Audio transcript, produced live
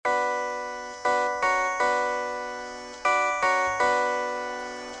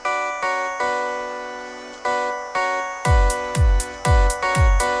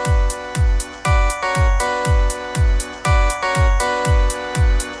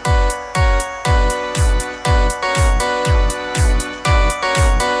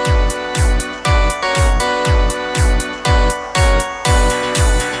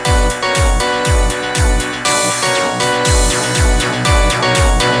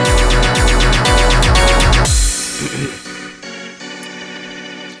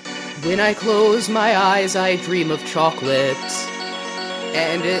When I close my eyes, I dream of chocolate.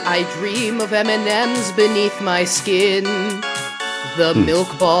 And I dream of M&Ms beneath my skin. The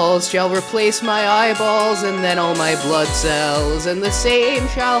milk balls shall replace my eyeballs and then all my blood cells. And the same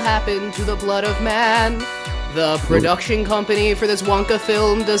shall happen to the blood of man. The production company for this Wonka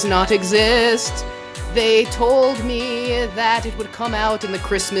film does not exist. They told me that it would come out in the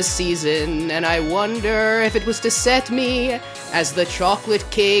Christmas season, and I wonder if it was to set me as the chocolate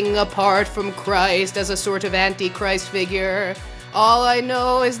king apart from Christ as a sort of antichrist figure. All I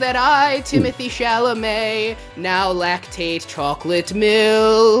know is that I, Timothy Chalamet, now lactate chocolate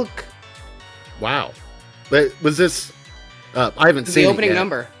milk. Wow. But was this... I haven't seen the opening it yet.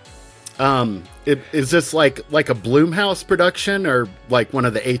 number. Is this like a Blumhouse production or like one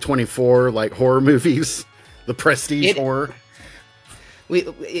of the A24 like horror movies? The prestige horror?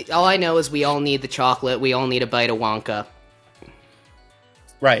 All I know is we all need the chocolate. We all need a bite of Wonka.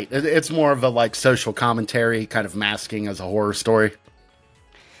 Right. It's more of a like social commentary kind of masking as a horror story.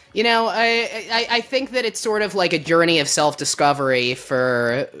 You know, I think that it's sort of like a journey of self-discovery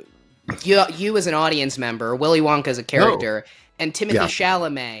for you as an audience member, Willy Wonka as a character, and Timothy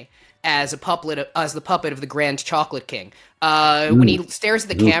Chalamet as the puppet of the Grand Chocolate King. When he stares at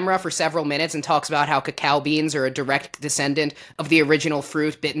the camera for several minutes and talks about how cacao beans are a direct descendant of the original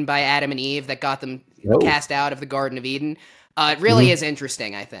fruit bitten by Adam and Eve that got them cast out of the Garden of Eden, it really is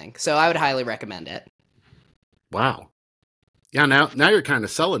interesting, I think. So I would highly recommend it. Wow. Yeah, now you're kind of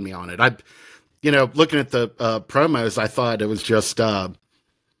selling me on it. Looking at the promos, I thought it was just a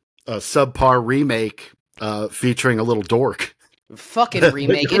subpar remake featuring a little dork. Fucking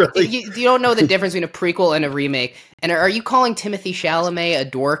remake. Really? You don't know the difference between a prequel and a remake. And are you calling Timothy Chalamet a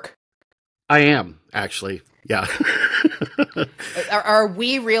dork? I am, actually. Yeah. Are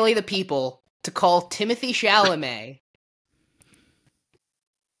we really the people to call Timothy Chalamet,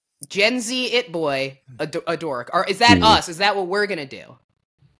 Gen Z it boy, a dork? Or is that us? Is that what we're going to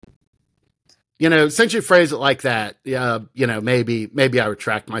do? Since you phrase it like that, maybe I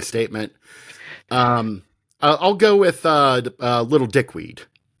retract my statement. I'll go with little dickweed.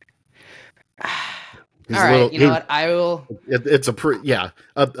 All right, what? I will. It's a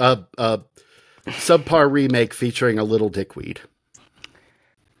subpar remake featuring a little dickweed.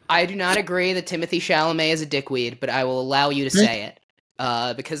 I do not agree that Timothy Chalamet is a dickweed, but I will allow you to say it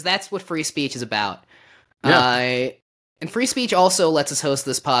because that's what free speech is about. Yeah. And free speech also lets us host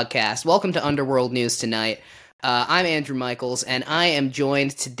this podcast. Welcome to Underworld News Tonight. I'm Andrew Michaels, and I am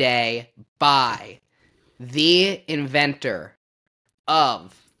joined today by the inventor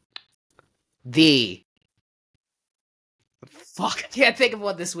of the... Fuck, I can't think of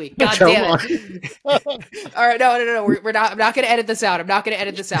one this week. God damn it. All right, no. We're not. I'm not going to edit this out. I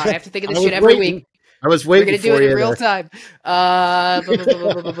have to think of this shit every week. I was waiting for you. We're going to do it in real time.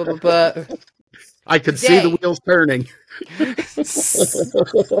 I could see the wheels turning.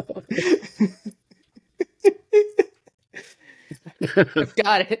 I've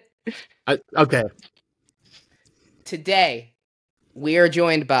got it. Okay. Today, we are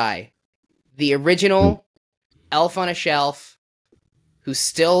joined by the original elf on a shelf,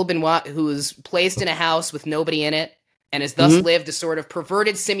 who's placed in a house with nobody in it, and has thus lived a sort of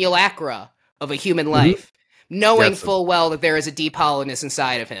perverted simulacra of a human life, knowing full well that there is a deep hollowness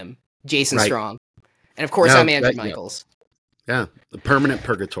inside of him, Jason Strong. And of course, I'm Andrew Michaels. Yeah, the permanent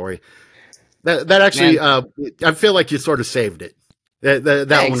purgatory. That actually, I feel like you sort of saved it.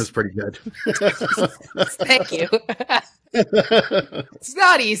 That one is pretty good. Thank you. It's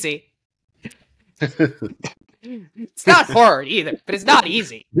not easy. It's not hard either, but it's not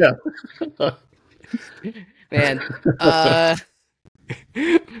easy. Yeah. Man.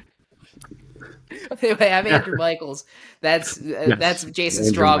 Anyway, I'm Andrew Michaels. That's Jason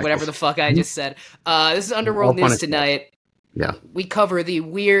Strong, whatever the fuck I just said. This is Underworld News Tonight. Yeah. We cover the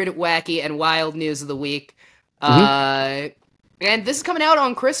weird, wacky, and wild news of the week. And this is coming out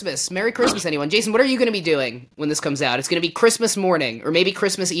on Christmas. Merry Christmas, anyone. Jason, what are you going to be doing when this comes out? It's going to be Christmas morning, or maybe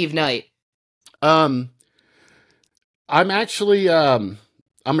Christmas Eve night. I'm actually,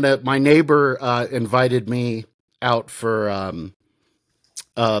 my neighbor invited me out for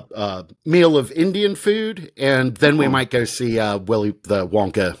a meal of Indian food, and then we might go see Willy the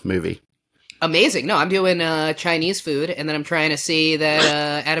Wonka movie. Amazing. No, I'm doing Chinese food, and then I'm trying to see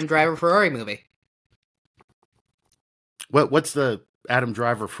that Adam Driver Ferrari movie. What's the Adam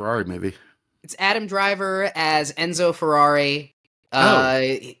Driver Ferrari movie? It's Adam Driver as Enzo Ferrari.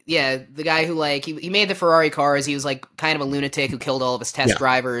 Yeah, the guy who he made the Ferrari cars. He was kind of a lunatic who killed all of his test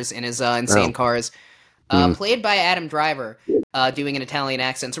drivers in his insane cars. Played by Adam Driver, doing an Italian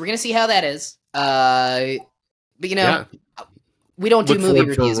accent. So we're gonna see how that is. But We don't do look movie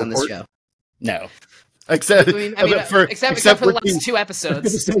forward to a reviews on this report. show. No. Except Except for the last 2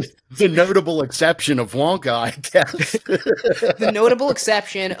 episodes. The notable exception of Wonka, I guess. The notable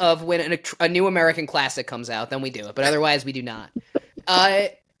exception of when a new American classic comes out, then we do it. But otherwise, we do not.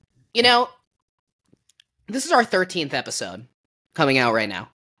 You know, this is our 13th episode coming out right now.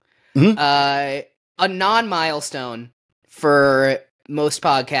 Mm-hmm. A non-milestone for most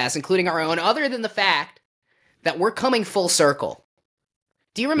podcasts, including our own, other than the fact that we're coming full circle.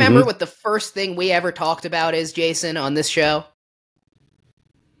 Do you remember what the first thing we ever talked about is, Jason, on this show?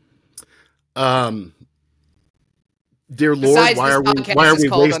 Dear Lord, why are we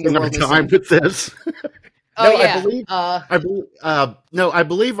wasting our time with this? I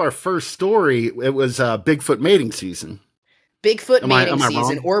believe our first story, it was Bigfoot mating season. Bigfoot mating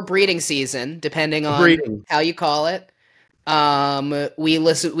season or breeding season, depending on how you call it. We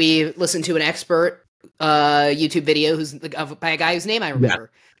listened to an expert YouTube video by a guy whose name I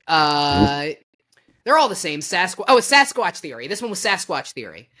remember. Yeah. They're all the same. It's Sasquatch Theory. This one was Sasquatch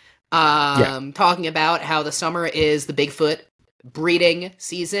Theory. Talking about how the summer is the Bigfoot breeding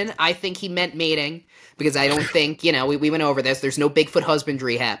season. I think he meant mating because I don't think, we went over this. There's no Bigfoot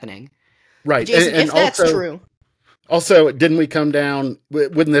husbandry happening. Right. Jason, and if that's true. Also, didn't we come down,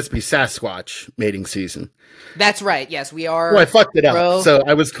 wouldn't this be Sasquatch mating season? That's right. Yes, we are. Well, I fucked it up. So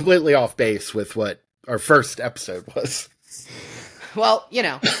I was completely off base with what our first episode was. Well,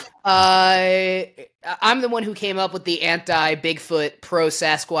 I'm the one who came up with the anti-Bigfoot,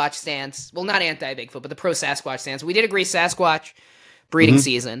 pro-Sasquatch stance. Well, not anti-Bigfoot, but the pro-Sasquatch stance. We did agree Sasquatch breeding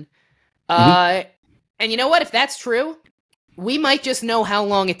season. And you know what? If that's true, we might just know how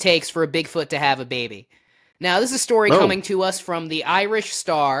long it takes for a Bigfoot to have a baby. Now, this is a story coming to us from the Irish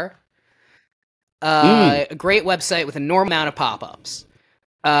Star, a great website with a normal amount of pop-ups.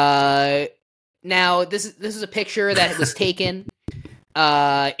 Now, this is a picture that was taken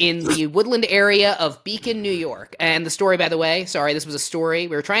in the woodland area of Beacon, New York. And the story, by the way, this was a story.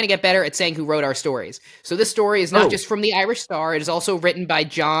 We were trying to get better at saying who wrote our stories. So this story is not just from the Irish Star. It is also written by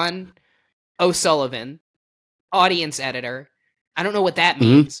John O'Sullivan, audience editor. I don't know what that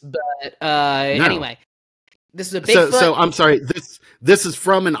means, but anyway. This is a Bigfoot. So I'm sorry. This is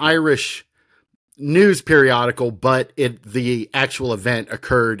from an Irish news periodical, but the actual event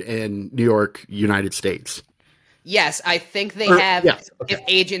occurred in New York, United States. Yes, I think they have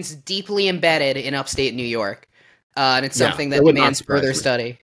agents deeply embedded in upstate New York, and it's something that demands further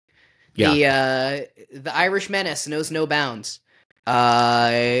study. Yeah. The Irish menace knows no bounds.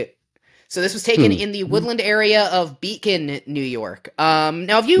 So this was taken in the woodland area of Beacon, New York.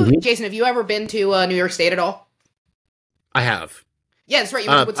 Now, Jason, have you ever been to New York State at all? I have. Yeah, that's right. You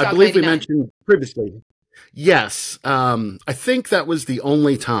went to Woodstock I believe 99. we mentioned previously. Yes. I think that was the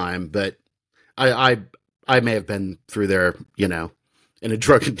only time, but I may have been through there, in a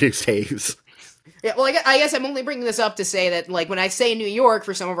drug-induced haze. Yeah, well, I guess I'm only bringing this up to say that, when I say New York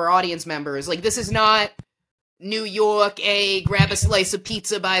for some of our audience members, this is not New York, grab a slice of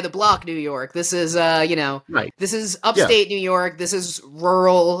pizza by the block, New York. This is, right. This is upstate New York. This is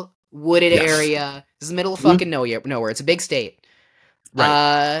rural, wooded area. This is the middle of fucking nowhere. It's a big state.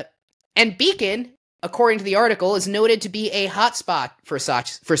 Right. And Beacon, according to the article, is noted to be a hotspot for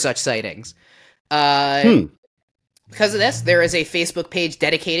such sightings. Because of this, there is a Facebook page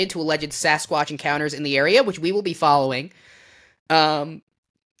dedicated to alleged Sasquatch encounters in the area, which we will be following.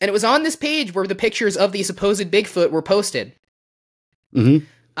 And it was on this page where the pictures of the supposed Bigfoot were posted.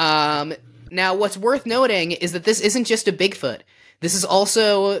 Now, what's worth noting is that this isn't just a Bigfoot.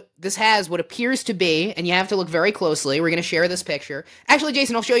 This has what appears to be, and you have to look very closely. We're going to share this picture. Actually,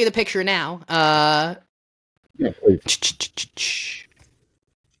 Jason, I'll show you the picture now. Yeah, please.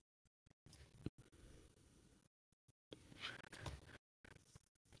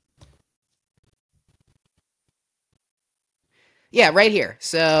 Yeah, right here.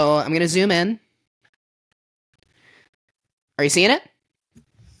 So I'm going to zoom in. Are you seeing it?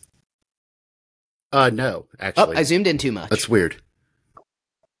 No, actually. Oh, I zoomed in too much. That's weird.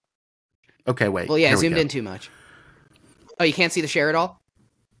 Okay, wait. Well, yeah, I zoomed in too much. Oh, you can't see the share at all?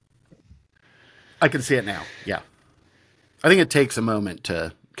 I can see it now, yeah. I think it takes a moment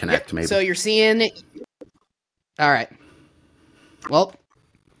to connect, maybe. So you're seeing... All right. Well...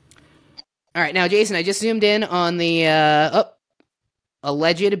 All right, now, Jason, I just zoomed in on the...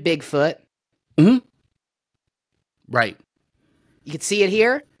 alleged Bigfoot. Right. You can see it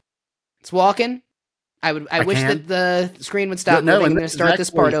here. It's walking. I wish that the screen would stop moving. I'm going to start this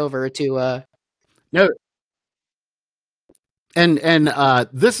part over to... No. And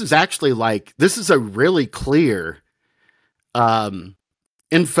this is actually this is a really clear, in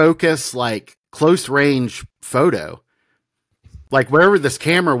focus, close range photo. like wherever this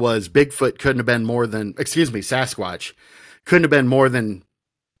camera was, Bigfoot couldn't have been more than, Sasquatch couldn't have been more than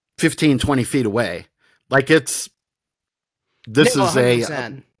 15, 20 feet away. Like this No, is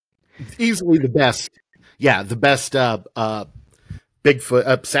 100%. easily the best. Yeah. The best, Bigfoot,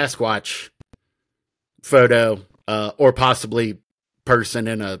 Sasquatch photo, or possibly person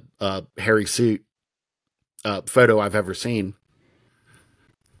in a hairy suit, photo I've ever seen.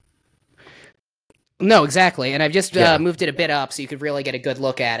 No, exactly. And I've just Yeah. moved it a bit up so you could really get a good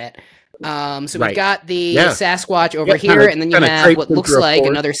look at it. So we've Right. got the Yeah. Sasquatch over Yeah, here, and then you kinda have traipsed what looks into a like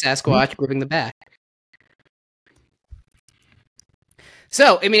forest. another Sasquatch grouping the back.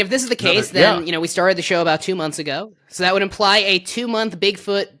 So, I mean, if this is the case, then, we started the show about 2 months ago. So that would imply a 2-month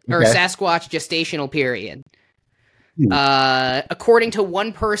Bigfoot or Okay. Sasquatch gestational period. Hmm. According to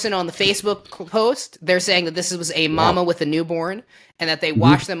one person on the Facebook post, they're saying that this was a mama with a newborn and that they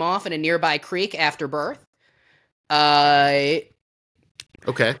washed them off in a nearby creek after birth. Okay.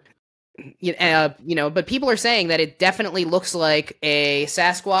 But people are saying that it definitely looks like a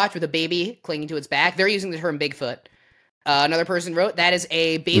Sasquatch with a baby clinging to its back. They're using the term Bigfoot. Another person wrote that is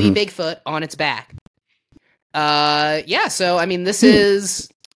a baby Bigfoot on its back. So I mean, this is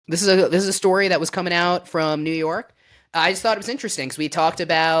a story that was coming out from New York. I just thought it was interesting because we talked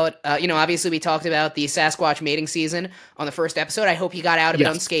about, obviously we talked about the Sasquatch mating season on the first episode. I hope you got out of it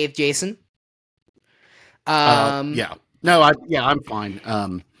unscathed, Jason. Yeah. No, I'm fine.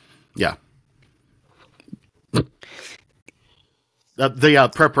 Yeah.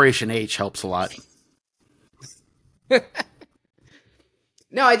 The preparation H helps a lot.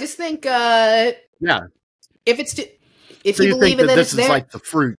 No, I just think, yeah. If so you believe think that it's this there, is like the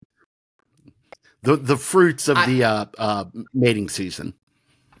fruit, the fruits of the mating season.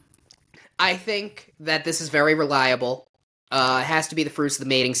 I think that this is very reliable. It has to be the fruits of the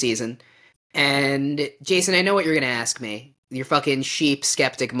mating season. And Jason, I know what you're going to ask me. Your fucking sheep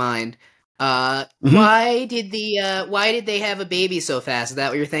skeptic mind. Why did they have a baby so fast? Is that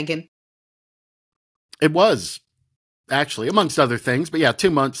what you're thinking? It was actually, amongst other things, but yeah, 2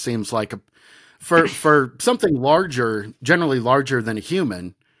 months seems like for something larger, generally larger than a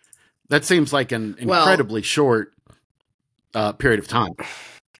human. That seems like an incredibly short period of time.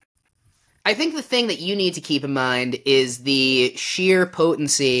 I think the thing that you need to keep in mind is the sheer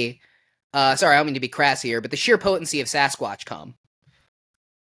potency. Sorry, I don't mean to be crass here, but the sheer potency of Sasquatch cum.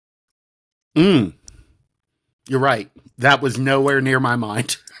 You're right. That was nowhere near my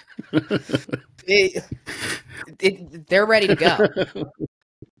mind. They're ready to go.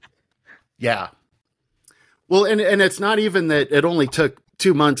 Yeah. Well, and it's not even that it only took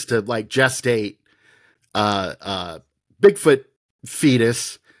 2 months to like gestate Bigfoot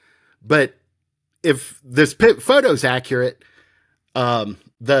fetus, but if this photo's accurate,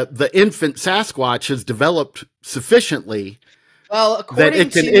 the infant Sasquatch has developed sufficiently that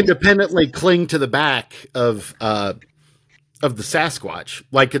it can independently cling to the back of the Sasquatch.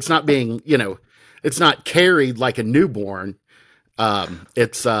 Like it's not being, it's not carried like a newborn.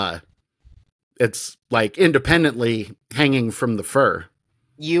 It's like independently hanging from the fur.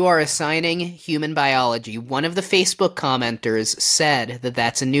 You are assigning human biology. One of the Facebook commenters said that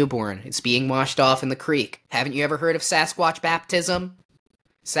that's a newborn. It's being washed off in the creek. Haven't you ever heard of Sasquatch baptism?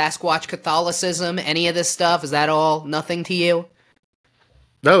 Sasquatch Catholicism? Any of this stuff? Is that all nothing to you?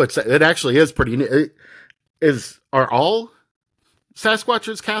 No, it actually is pretty new. Are all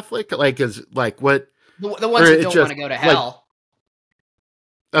Sasquatches Catholic? Like, is like what? The ones who don't want to go to hell.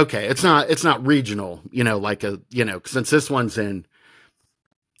 Okay, it's not regional, since this one's in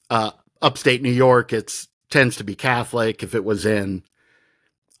upstate New York, tends to be Catholic. If it was in,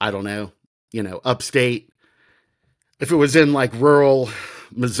 I don't know, upstate, if it was in like rural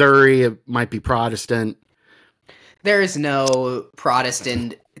Missouri, it might be Protestant. There is no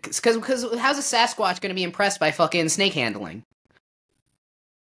Protestant, because how's a Sasquatch going to be impressed by fucking snake handling?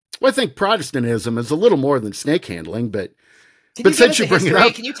 Well, I think Protestantism is a little more than snake handling, but since you bring it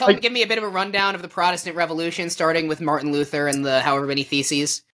up, can you give me a bit of a rundown of the Protestant Revolution, starting with Martin Luther and the however many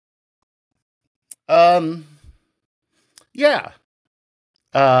theses? Yeah.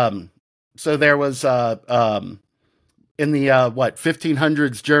 So there was in the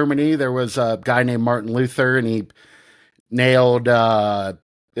 1500s Germany, there was a guy named Martin Luther, and he nailed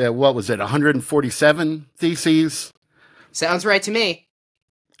 147 theses. Sounds right to me.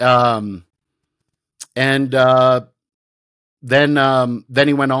 And then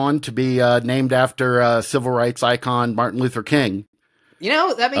he went on to be named after civil rights icon Martin Luther King.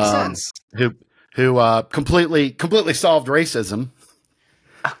 That makes sense. Who completely solved racism.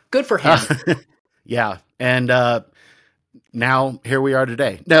 Good for him. Yeah, and now here we are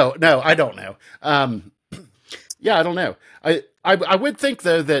today. No, I don't know. Yeah, I don't know. I would think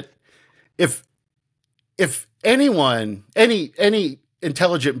though that if anyone, any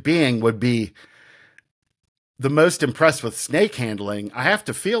intelligent being would be the most impressed with snake handling, I have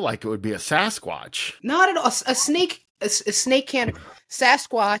to feel like it would be a Sasquatch. Not at all. A snake, a snake can't.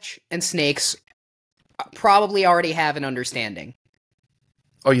 Sasquatch and snakes probably already have an understanding.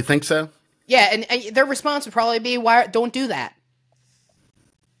 Oh, you think so? Yeah, and their response would probably be, "Why don't do that?"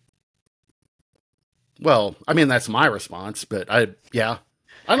 Well, I mean that's my response, but I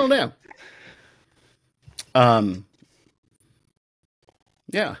don't know.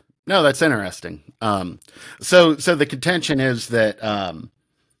 Yeah. No, that's interesting. So the contention is that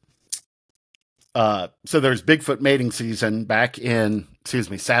so there's Bigfoot mating season back in,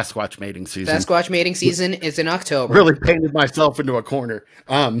 Sasquatch mating season. Sasquatch mating season is in October. Really painted myself into a corner.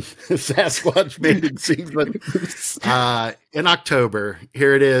 Sasquatch mating season in October.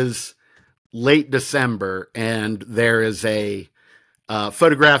 Here it is, late December, and there is a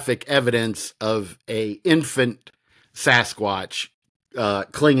photographic evidence of a infant Sasquatch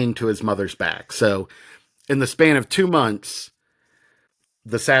clinging to his mother's back. So in the span of 2 months,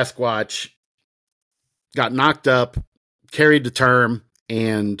 the Sasquatch got knocked up, carried to term,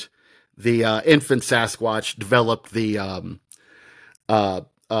 and the infant Sasquatch developed the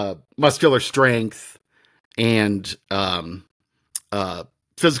muscular strength and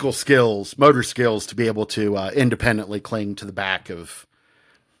physical skills, motor skills to be able to independently cling to the back of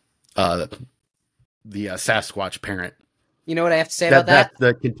the Sasquatch parent. You know what I have to say about that? That's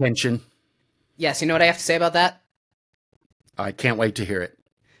the contention. Yes, you know what I have to say about that? I can't wait to hear it.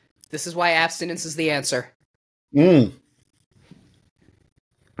 This is why abstinence is the answer. No,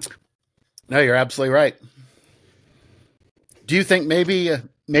 you're absolutely right. Do you think maybe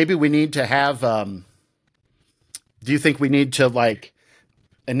we need to have? Do you think we need to like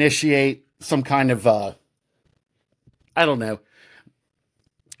initiate some kind of I don't know,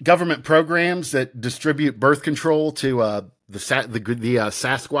 government programs that distribute birth control to the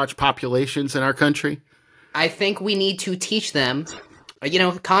Sasquatch populations in our country? I think we need to teach them.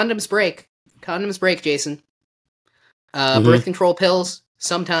 Condoms break. Condoms break, Jason. Birth control pills,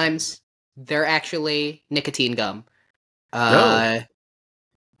 sometimes they're actually nicotine gum. I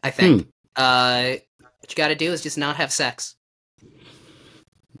think. What you gotta do is just not have sex.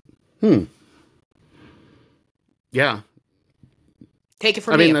 Yeah. Take it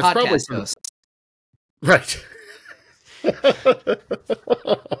from me, a podcast host. Right.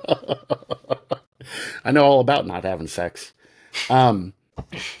 I know all about not having sex. Damn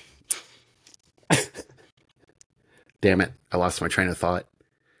it. I lost my train of thought.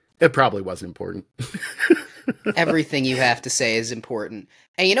 It probably wasn't important. Everything you have to say is important.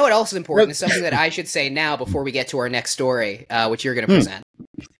 And you know what else is important? It's something that I should say now before we get to our next story, which you're going to present.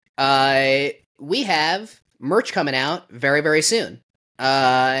 We have merch coming out very, very soon.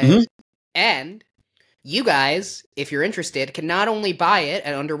 And you guys, if you're interested, can not only buy it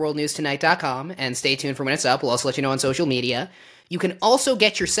at underworldnewstonight.com, and stay tuned for when it's up. We'll also let you know on social media. You can also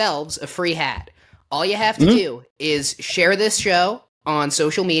get yourselves a free hat. All you have to do is share this show on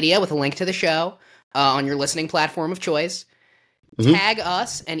social media with a link to the show on your listening platform of choice. Tag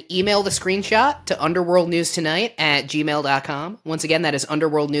us and email the screenshot to underworldnewstonight@gmail.com. Once again, that is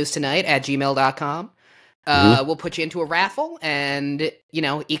underworldnewstonight@gmail.com. We'll put you into a raffle, and,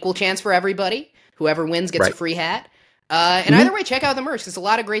 equal chance for everybody. Whoever wins gets a free hat. And either way, check out the merch. There's a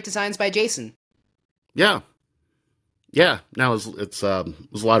lot of great designs by Jason. Yeah. Yeah. No, it was a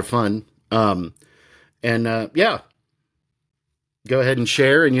lot of fun. Yeah. Go ahead and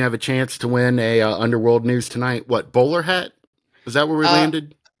share, and you have a chance to win a Underworld News Tonight. What, bowler hat? Is that where we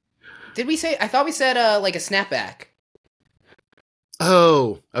landed? Did we say? I thought we said like a snapback.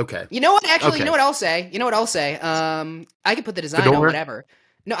 Oh, okay. You know what? Actually, you know what I'll say. I could put the design on whatever.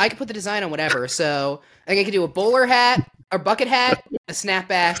 No, I could put the design on whatever. So I could do a bowler hat, a bucket hat, a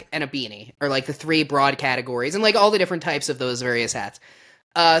snapback, and a beanie, or like the 3 broad categories, and like all the different types of those various hats.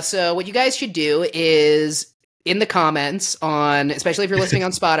 So what you guys should do is, in the comments on, especially if you're listening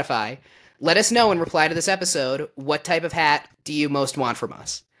on Spotify, let us know and reply to this episode, what type of hat do you most want from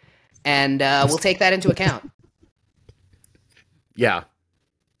us? And we'll take that into account. Yeah.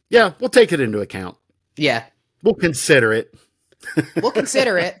 Yeah, we'll take it into account. Yeah. We'll consider it. We'll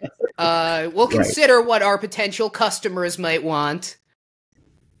consider it. We'll consider what our potential customers might want.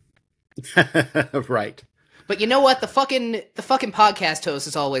 Right. But you know what? The fucking podcast host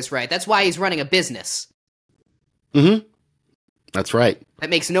is always right. That's why he's running a business. That's right. That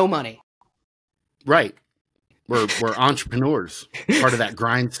makes no money. Right. We're entrepreneurs. Part of that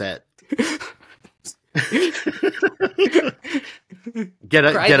grind set. Get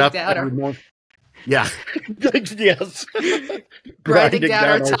up every morning. Yeah. Yes. Grinding down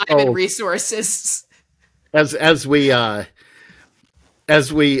our time and souls. resources. As we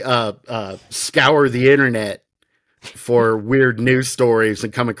scour the internet for weird news stories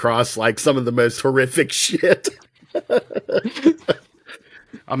and come across like some of the most horrific shit.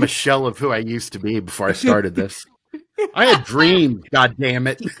 I'm a shell of who I used to be before I started this. I had dreams, god damn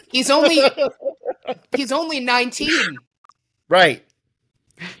it. He's only 19. Right.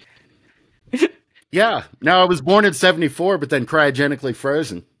 Yeah. Now I was born in 74, but then cryogenically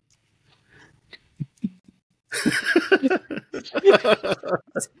frozen.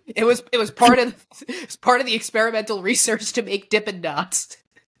 It was part of the experimental research to make Dippin' Dots.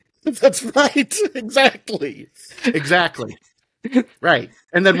 That's right. Exactly. Right.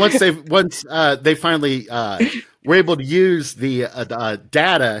 And then once they finally were able to use the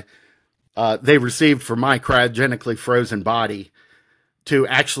data they received from my cryogenically frozen body to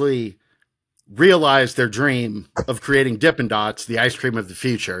actually realize their dream of creating Dippin' Dots, the ice cream of the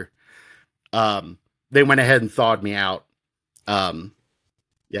future, they went ahead and thawed me out.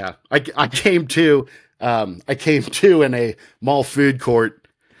 Yeah, I came to in a mall food court,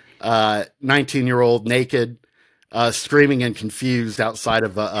 19-year-old naked, screaming and confused outside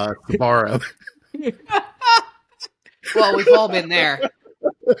of a Sbarro. Well, we've all been there.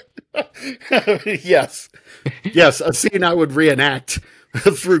 Yes, a scene I would reenact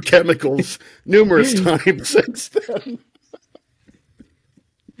through chemicals numerous times since then.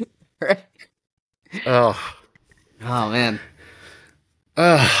 Oh man.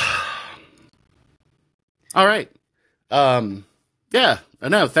 All right. Yeah, I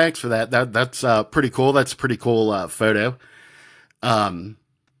know. Thanks for that. That's pretty cool. That's a pretty cool photo.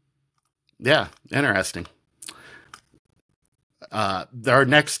 Yeah, interesting. Our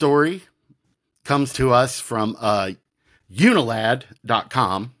next story comes to us from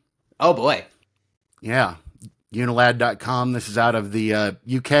unilad.com. Oh boy. Yeah, unilad.com. This is out of the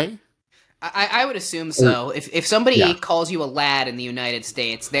UK. I would assume so. If somebody calls you a lad in the United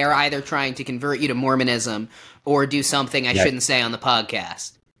States, they're either trying to convert you to Mormonism or do something I shouldn't say on the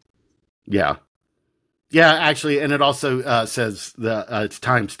podcast. Yeah. Yeah, actually, and it also says it's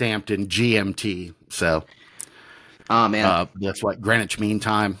time stamped in GMT. So, oh man, that's what Greenwich Mean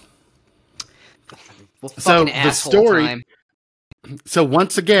Time. Well, so the story. Time. So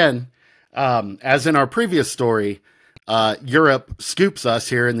once again, as in our previous story, Europe scoops us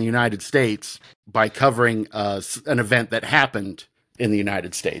here in the United States by covering an event that happened in the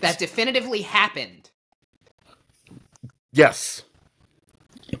United States. That definitively happened. Yes.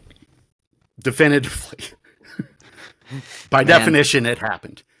 Definitively. By definition, it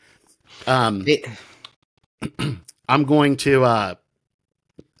happened. I'm going to,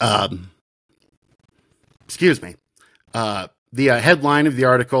 excuse me. The headline of the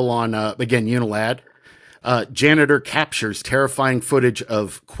article on, again, Unilad. Janitor captures terrifying footage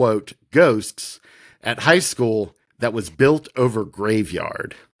of, quote, ghosts at high school that was built over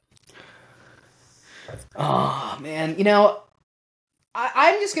graveyard. Oh, man. You know,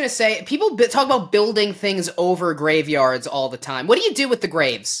 I'm just going to say, people talk about building things over graveyards all the time. What do you do with the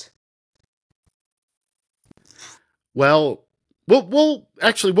graves? Well, we'll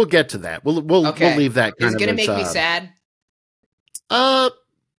get to that. We'll leave that kind of. Is it going to make me sad?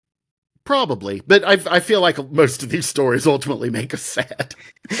 Probably, but I feel like most of these stories ultimately make us sad.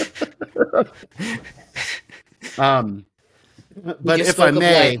 But if I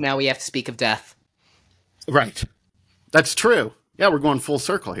may, life, now we have to speak of death. Right, that's true. Yeah, we're going full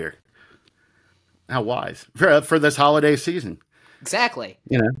circle here. How wise for this holiday season. Exactly.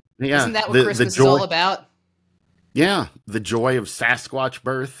 You know, yeah. Isn't that what Christmas is all about? Yeah, the joy of Sasquatch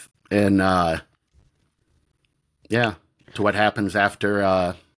birth, and yeah, to what happens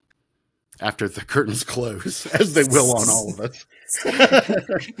after the curtains close, as they will on all of us.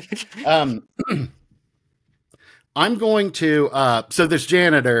 I'm going to, so this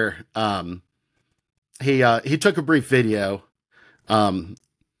janitor, he took a brief video.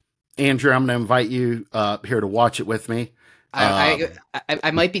 Andrew, I'm going to invite you here to watch it with me.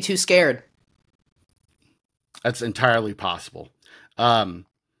 I might be too scared. That's entirely possible. And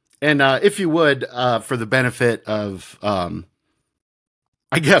if you would, for the benefit of,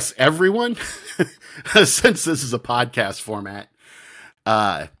 I guess everyone, since this is a podcast format,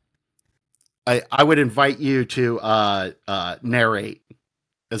 I would invite you to narrate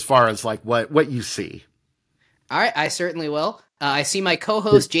as far as like what you see. All right, I certainly will. I see my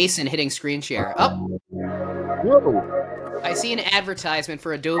co-host Jason hitting screen share. Whoa! I see an advertisement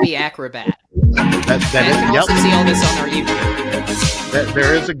for Adobe Acrobat. I can also see all this on our YouTube.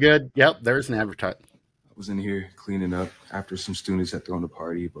 There is a good. Yep, there's an advertisement. I was in here cleaning up after some students had thrown a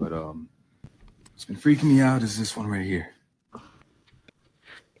party, but What's been freaking me out is this one right here. All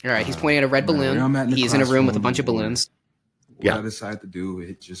right, he's pointing at a red balloon. He's in a room with a bunch of balloons. What I decide to do,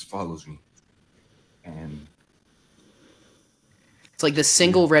 it just follows me. And it's like this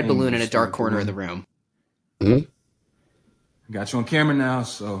single red balloon in a dark corner of the room. Mm-hmm. Got you on camera now,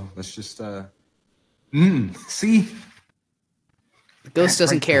 so let's just see. The ghost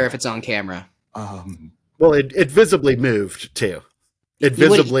doesn't care if it's on camera. Well, it visibly moved too. It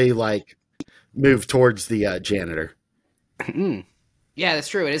visibly moved towards the janitor. Yeah, that's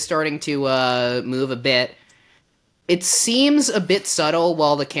true. It is starting to move a bit. It seems a bit subtle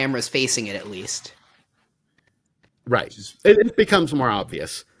while the camera's facing it, at least. Right. It becomes more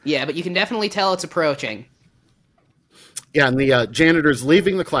obvious. Yeah, but you can definitely tell it's approaching. Yeah, and the janitor's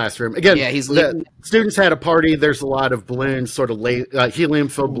leaving the classroom. Again, he's leaving. The students had a party. There's a lot of balloons, sort of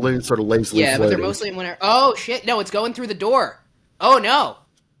helium-filled balloons, sort of lazily floating. But they're mostly in winter. Oh, shit. No, it's going through the door. Oh, no.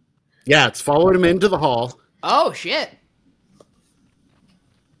 Yeah, it's following him into the hall. Oh, shit.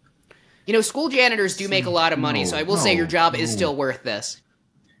 You know, school janitors do make a lot of money, so I will say your job is still worth this.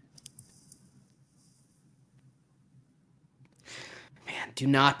 Man, do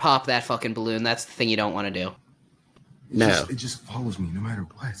not pop that fucking balloon. That's the thing you don't want to do. No. It just follows me no matter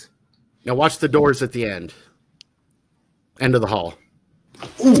what. Now watch the doors at the end. End of the hall.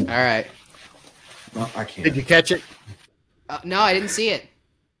 Ooh. All right. No, I can't. Did you catch it? No, I didn't see it.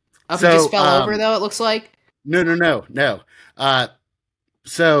 It just fell over, though, it looks like. No.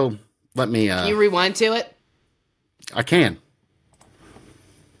 So, let me... Can you rewind to it? I can.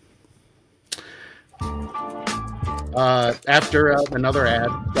 After another ad.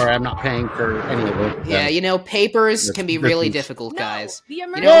 Sorry, I'm not paying for any of it. Yeah, you know, papers can be really difficult, guys. The you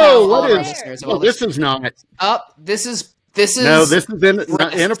know what is... No, this is not... This is... No, this is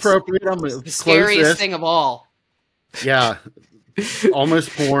inappropriate. I'm going to the scariest thing of all. Yeah.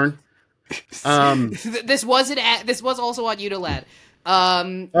 Almost porn. This was also on Unilad.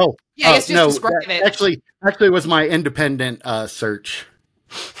 I guess just describe it. Actually, it was my independent search.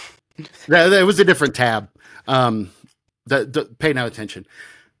 That was a different tab. Pay no attention.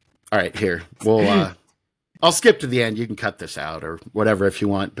 All right, here. We'll. I'll skip to the end. You can cut this out or whatever if you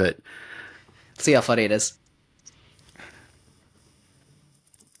want, but see how funny it is.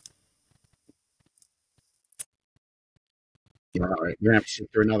 Yeah, all right. You're gonna have to sit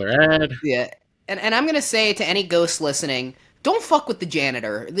through another ad. Yeah, and I'm gonna say to any ghost listening, don't fuck with the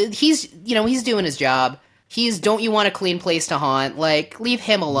janitor. He's doing his job. Don't you want a clean place to haunt? Like, leave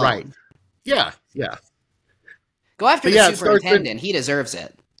him alone. Right. Yeah. Go after the superintendent. He deserves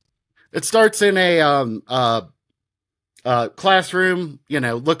it. It starts in a classroom. You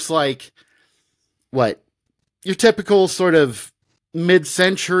know, looks like what your typical sort of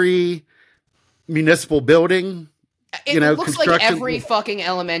mid-century municipal building. It looks like every fucking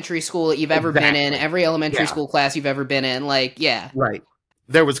elementary school that you've ever been in, every elementary school class you've ever been in. Like, yeah. Right.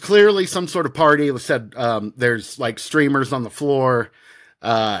 There was clearly some sort of party. It said there's like streamers on the floor,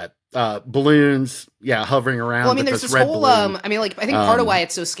 balloons, hovering around. Well, I mean, there's this whole, I think part of why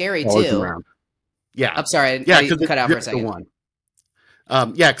it's so scary, too. Around. Yeah. I'm sorry. I cut out for a second.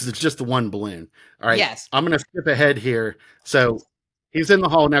 Because it's just the one balloon. All right. Yes. I'm going to skip ahead here. So he's in the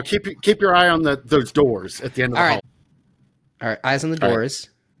hall. Now keep your eye on those doors at the end of the hall. All right, eyes on the doors.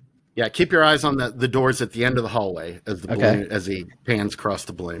 Right. Yeah, keep your eyes on the doors at the end of the hallway as the balloon, as he pans across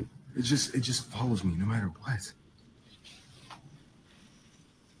the balloon. It just follows me no matter what.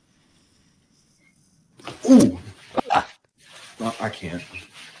 Ooh. No, I can't.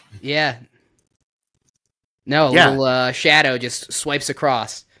 Yeah. No, a little shadow just swipes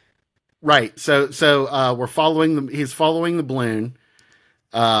across. Right. So we're following he's following the balloon,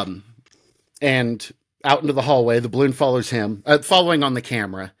 and out into the hallway. The balloon follows him, following on the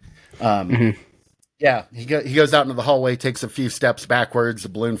camera. Yeah, he goes out into the hallway, takes a few steps backwards. The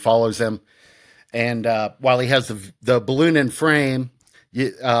balloon follows him, and while he has the balloon in frame,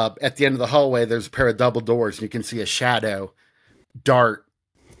 at the end of the hallway, there's a pair of double doors, and you can see a shadow dart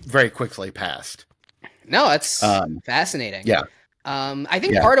very quickly past. No, that's fascinating. Yeah. I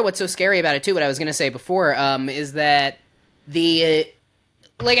think part of what's so scary about it too, what I was going to say before, is that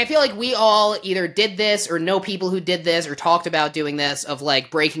I feel like we all either did this or know people who did this or talked about doing this of like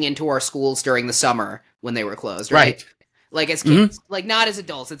breaking into our schools during the summer when they were closed, right? Like as kids, like not as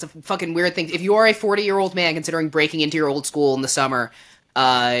adults. It's a fucking weird thing. If you are a 40-year-old man considering breaking into your old school in the summer,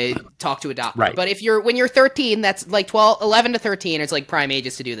 talk to a doctor. Right. But when you're 13, that's like 11 to 13, it's like prime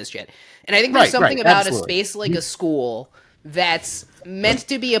ages to do this shit. And I think there's something about a space like a school that's meant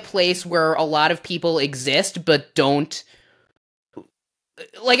to be a place where a lot of people exist but don't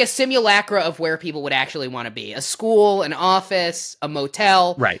like a simulacra of where people would actually want to be. A school, an office, a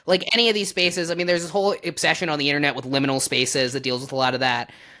motel, Right. like any of these spaces. I mean, there's this whole obsession on the internet with liminal spaces that deals with a lot of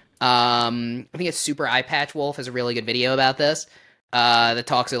that. I think it's Super Eye Patch Wolf has a really good video about this that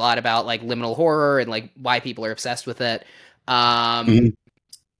talks a lot about like liminal horror and like why people are obsessed with it. Mhm.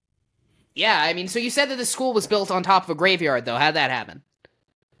 Yeah, I mean, so you said that the school was built on top of a graveyard, though. How'd that happen?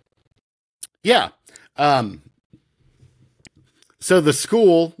 Yeah. So the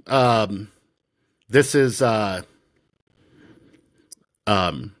school, this is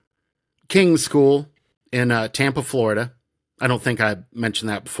King's School in Tampa, Florida. I don't think I mentioned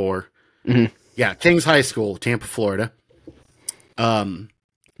that before. Mhm. Yeah, King's High School, Tampa, Florida.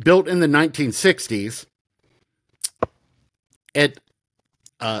 Built in the 1960s. At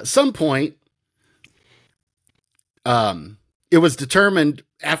some point, it was determined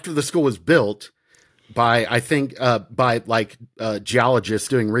after the school was built by, I think, by like geologists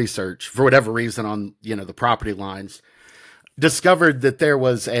doing research for whatever reason on, you know, the property lines, discovered that there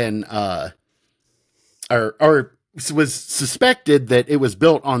was an, or was suspected that it was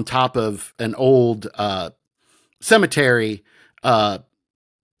built on top of an old cemetery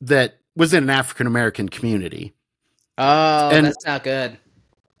that was in an African American community. Oh, And- that's not good.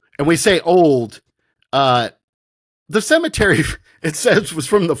 And we say old, the cemetery, it says, was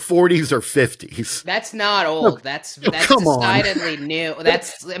from the 40s or 50s. That's not old. That's come on. decidedly new.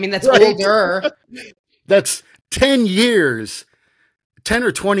 That's that's Right. older. That's 10 years, 10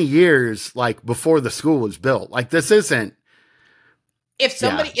 or 20 years, like, before the school was built. Like, this isn't... If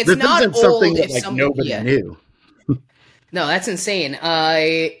somebody, yeah, it's this not isn't old. something that, If like, somebody, nobody yeah. knew. No, that's insane.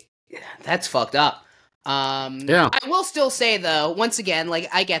 That's fucked up. Yeah. I will still say though, once again, like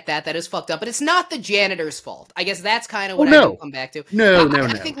I get that is fucked up, but it's not the janitor's fault. I guess that's kind of what I no. do come back to. No.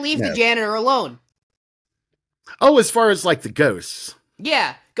 I think leave the janitor alone. Oh, as far as, like, the ghosts.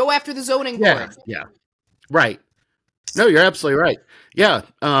 Yeah, go after the zoning Yeah, board. yeah. Right. No, you're absolutely right. Yeah.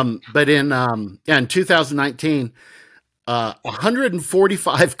 But in 2019,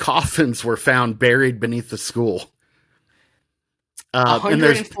 145 coffins were found buried beneath the school. And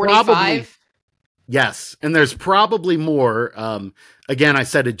there's probably, 145. yes, and there's probably more. Again, I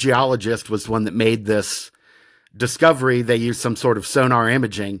said a geologist was one that made this discovery. They used some sort of sonar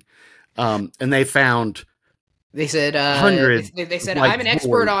imaging, and they found They said hundreds. They said like, I'm an expert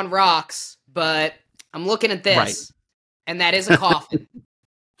board. on rocks, but I'm looking at this, Right. and that is a coffin.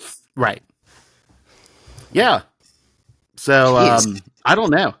 Right. Yeah. So Jeez. I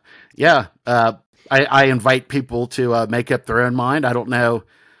don't know. Yeah. I invite people to make up their own mind. I don't know.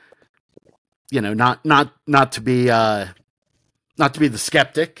 You know, not to be the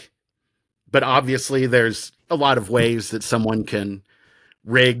skeptic, but obviously there's a lot of ways that someone can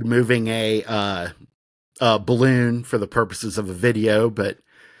rig moving a balloon for the purposes of a video. But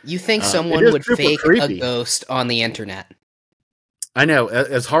You think it someone is would super fake creepy. a ghost on the internet? I know,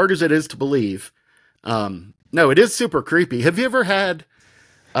 as hard as it is to believe. No, it is super creepy. Have you ever happened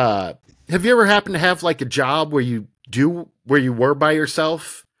to have like a job where you were by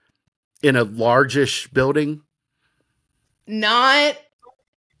yourself in a largish building? Never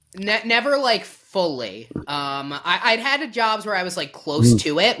like fully. I'd had jobs where I was like close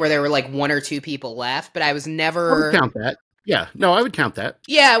to it, where there were like one or two people left, but I was I never. would count that. Yeah, no, I would count that.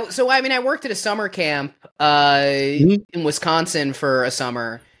 Yeah, so I mean, I worked at a summer camp in Wisconsin for a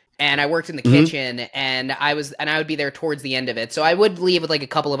summer, and I worked in the kitchen, and I would be there towards the end of it, so I would leave with like a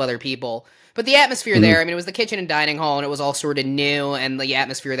couple of other people. But the atmosphere there, I mean, it was the kitchen and dining hall, and it was all sort of new, and the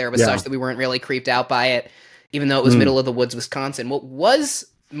atmosphere there was such that we weren't really creeped out by it, even though it was middle of the woods, Wisconsin. What was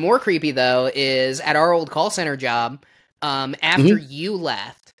more creepy, though, is at our old call center job, after you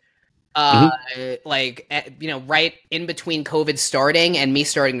left, right in between COVID starting and me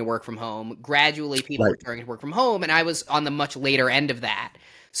starting to work from home, gradually people were starting to work from home, and I was on the much later end of that.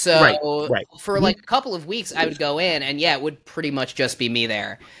 So for like a couple of weeks, I would go in, and it would pretty much just be me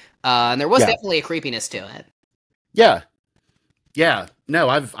there. And there was definitely a creepiness to it. Yeah. No,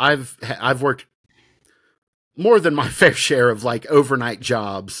 I've worked more than my fair share of like overnight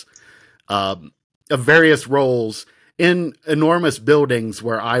jobs, of various roles in enormous buildings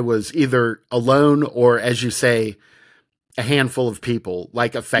where I was either alone or, as you say, a handful of people,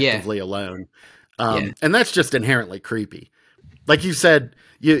 like effectively alone. And that's just inherently creepy. Like you said,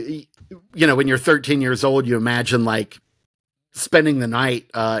 you know, when you're 13 years old, you imagine like spending the night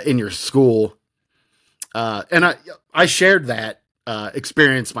in your school. And I shared that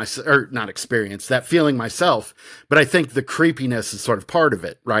experience, that feeling myself, but I think the creepiness is sort of part of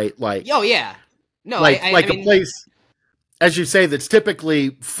it, right? Like, oh yeah, no, like I mean, a place, as you say, that's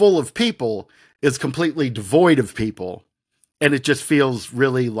typically full of people is completely devoid of people, and it just feels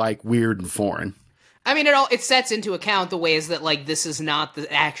really like weird and foreign. I mean, it sets into account the ways that like this is not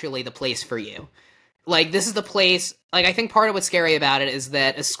actually the place for you. Like, this is the place, like, I think part of what's scary about it is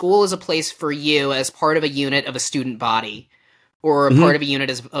that a school is a place for you as part of a unit of a student body, or a part of a unit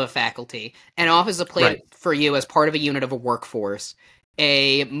of a faculty. An office is a place for you as part of a unit of a workforce.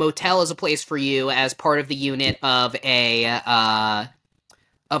 A motel is a place for you as part of the unit of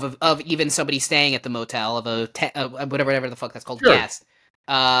of even somebody staying at the motel, of whatever the fuck that's called, guest.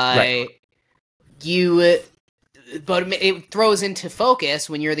 But it throws into focus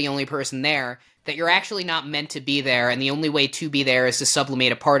when you're the only person there that you're actually not meant to be there, and the only way to be there is to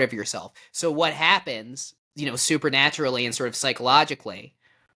sublimate a part of yourself. So what happens, supernaturally and sort of psychologically,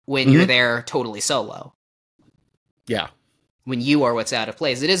 when you're there totally solo? Yeah. When you are what's out of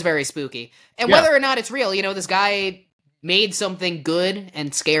place. It is very spooky. And whether or not it's real, this guy made something good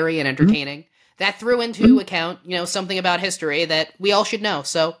and scary and entertaining. That threw into account, something about history that we all should know.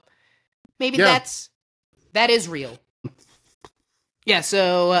 So maybe that is real. Yeah,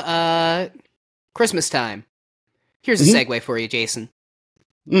 so Christmas time. Here's a segue for you, Jason.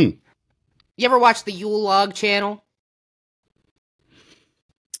 You ever watch the Yule Log channel?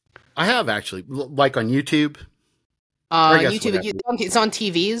 I have, actually. Like on YouTube? YouTube, it's on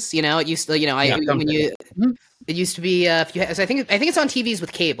TVs. It used to, it used to be. So I think it's on TVs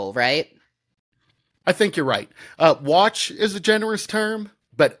with cable, right? I think you're right. Watch is a generous term,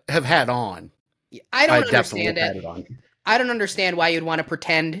 but have had on. I don't understand it. I don't understand why you'd want to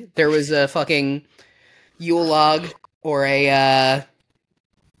pretend there was a fucking Yule log or a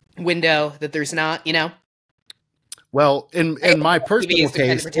window that there's not. Well, in my personal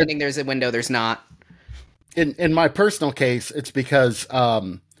case, pretending there's a window there's not. In my personal case, it's because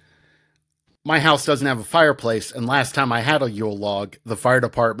my house doesn't have a fireplace, and last time I had a Yule log, the fire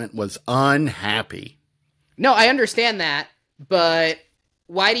department was unhappy. No, I understand that, but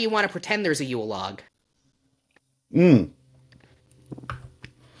why do you want to pretend there's a Yule log? Yeah,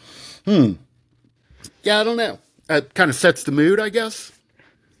 I don't know. It kind of sets the mood, I guess.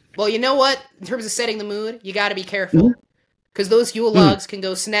 Well, you know what? In terms of setting the mood, you got to be careful, because those Yule logs can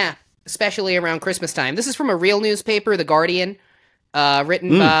go snap, especially around Christmas time. This is from a real newspaper, The Guardian,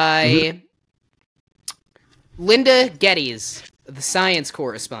 written by Linda Geddes, the science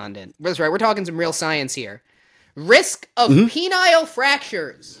correspondent. That's right, we're talking some real science here. Risk of penile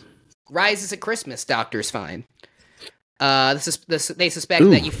fractures rises at Christmas, doctors find. They suspect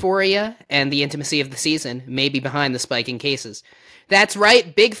that euphoria and the intimacy of the season may be behind the spike in cases. That's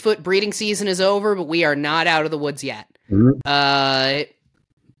right, Bigfoot breeding season is over, but we are not out of the woods yet. Right.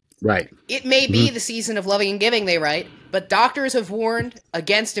 It may be the season of loving and giving, they write, but doctors have warned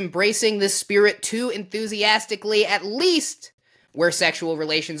against embracing this spirit too enthusiastically, at least where sexual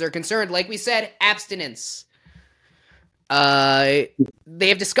relations are concerned. Like we said, abstinence. They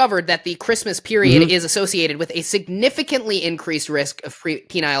have discovered that the Christmas period is associated with a significantly increased risk of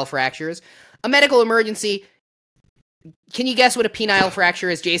penile fractures. A medical emergency. Can you guess what a penile fracture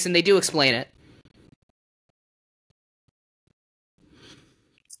is, Jason? They do explain it.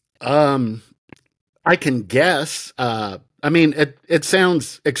 I can guess. I mean, it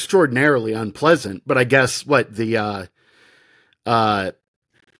sounds extraordinarily unpleasant, but I guess while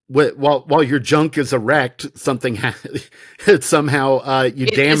your junk is erect, something somehow you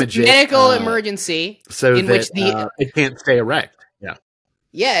damage it. It's a medical emergency, so in that which it can't stay erect. Yeah.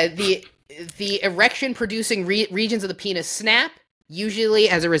 Yeah, the erection producing regions of the penis snap, usually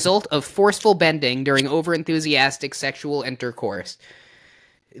as a result of forceful bending during overenthusiastic sexual intercourse.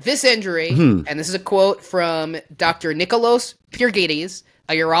 This injury, and this is a quote from Dr. Nikolaus Pirgides,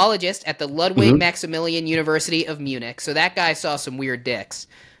 a urologist at the Ludwig Maximilian University of Munich. So that guy saw some weird dicks.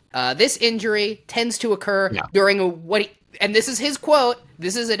 This injury tends to occur during and this is his quote,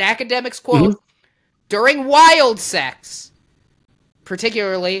 this is an academic's quote, during wild sex,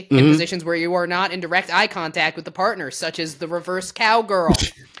 particularly in positions where you are not in direct eye contact with the partner, such as the reverse cowgirl.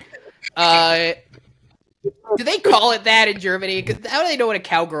 Do they call it that in Germany? How do they know what a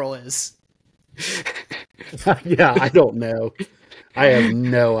cowgirl is? Yeah, I don't know. I have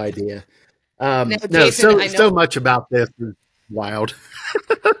no idea. Now, Jason, so much about this is wild.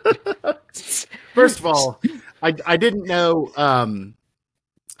 First of all, I didn't know. I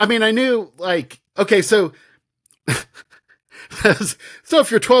mean, I knew, like, okay, so if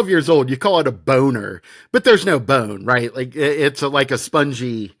you're 12 years old, you call it a boner, but there's no bone, right? Like, it's like a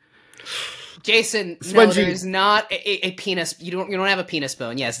spongy. Jason, no, there's not a penis. You don't have a penis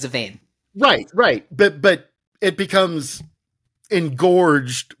bone. Yes, it's a vein. Right. But it becomes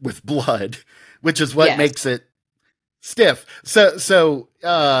engorged with blood, which is what makes it stiff. So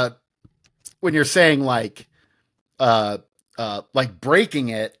when you're saying like breaking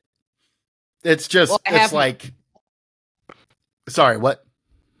it. It's just, sorry, what?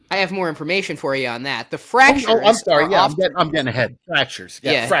 I have more information for you on that. The fractures. Oh, I'm sorry. Yeah, I'm getting ahead. Fractures.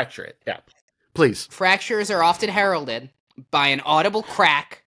 Yeah, fracture it. Yeah, please. Fractures are often heralded by an audible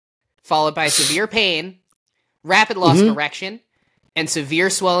crack, followed by severe pain, rapid loss of erection, and severe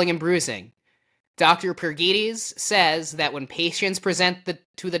swelling and bruising. Dr. Pergides says that when patients present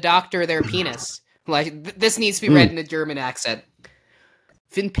to the doctor their penis, this needs to be read in a German accent.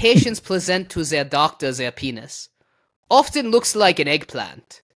 When patients present to their doctor their penis, often looks like an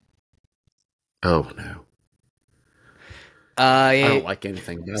eggplant. Oh, no. I don't like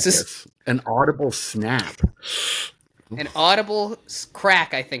anything about this. An audible snap. An audible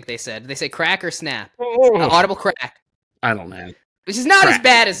crack, I think they said. Did they say crack or snap? An audible crack. I don't know. Which is not as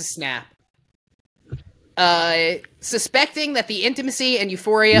bad as a snap. Suspecting that the intimacy and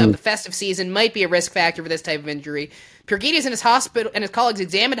euphoria of the festive season might be a risk factor for this type of injury, Pergides and his colleagues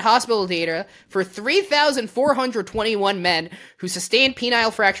examined hospital data for 3,421 men who sustained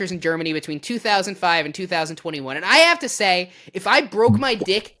penile fractures in Germany between 2005 and 2021. And I have to say, if I broke my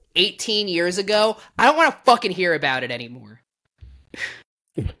dick 18 years ago, I don't want to fucking hear about it anymore.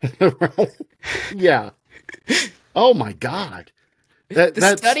 Yeah. Oh my God.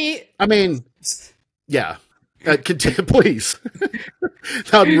 That's study. I mean, yeah. Please.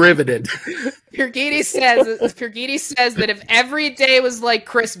 I'm riveted. Pergides says that if every day was like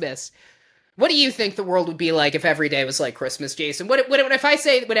Christmas, what do you think the world would be like if every day was like Christmas, Jason? What if I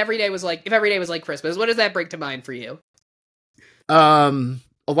say if every day was like Christmas? What does that bring to mind for you? A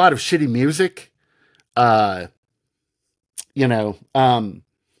lot of shitty music. The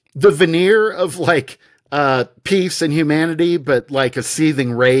veneer of like peace and humanity, but like a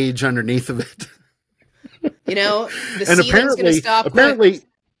seething rage underneath of it. The seething's going to stop. Apparently,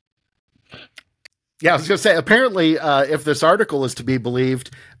 yeah, I was going to say. Apparently, if this article is to be believed,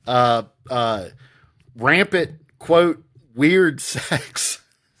 rampant quote weird sex.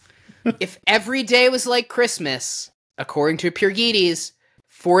 If every day was like Christmas, according to Pergides,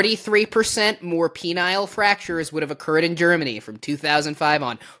 43% more penile fractures would have occurred in Germany from 2005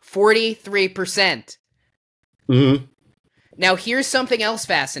 on. 43%. Mm-hmm. Now, here's something else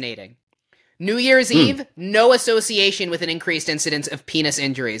fascinating. New Year's Eve, no association with an increased incidence of penis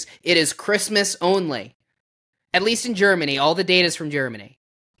injuries. It is Christmas only. At least in Germany. All the data's from Germany.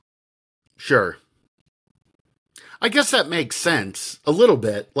 Sure. I guess that makes sense. A little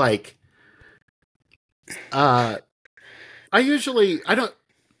bit. Like, I usually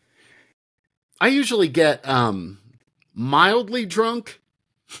get mildly drunk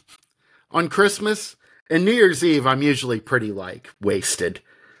on Christmas, and New Year's Eve I'm usually pretty like wasted.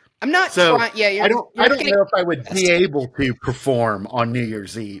 I'm not so trying. Yeah, I don't know if I would be able to perform on New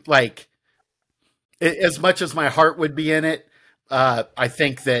Year's Eve. Like, as much as my heart would be in it, I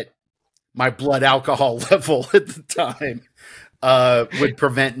think that my blood alcohol level at the time would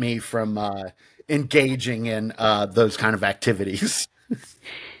prevent me from engaging in those kind of activities.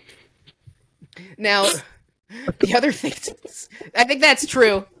 Now, the other thing, I think that's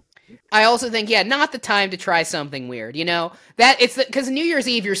true. I also think, not the time to try something weird, That it's because New Year's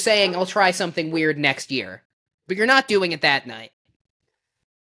Eve you're saying I'll try something weird next year, but you're not doing it that night.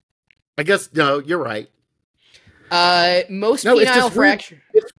 I guess no, you're right. Most penile fractures.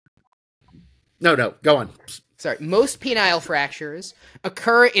 No, go on. Sorry, most penile fractures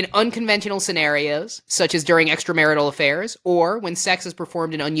occur in unconventional scenarios, such as during extramarital affairs or when sex is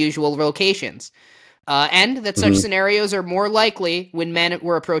performed in unusual locations. And that such scenarios are more likely when men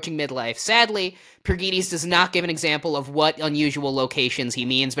were approaching midlife. Sadly, Pergides does not give an example of what unusual locations he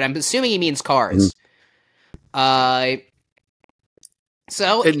means, but I'm assuming he means cars. So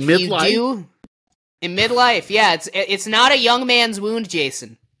in midlife? In midlife, yeah, it's not a young man's wound,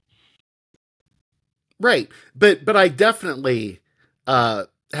 Jason. Right, but I definitely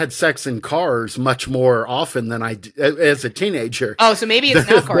had sex in cars much more often than I did as a teenager. Oh, so maybe it's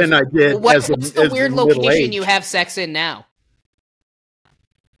not cars. Than I did. What's the weird location you have sex in now?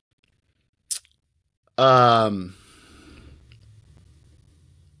 Man,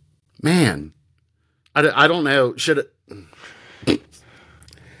 I don't know. Should it?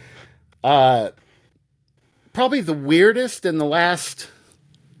 Probably the weirdest in the last.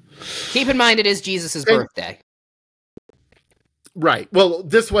 Keep in mind, it is Jesus' birthday. Right. Well,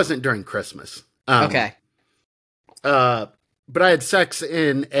 this wasn't during Christmas. Okay. But I had sex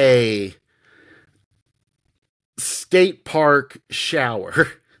in a skate park shower.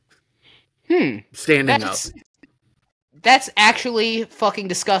 Standing up. That's actually fucking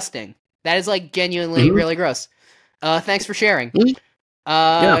disgusting. That is like genuinely really gross. Thanks for sharing.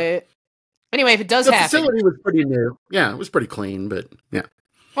 Yeah. Anyway, if it does The happen, facility was pretty new. Yeah, it was pretty clean, but yeah.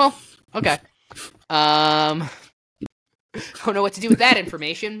 well, okay. I don't know what to do with that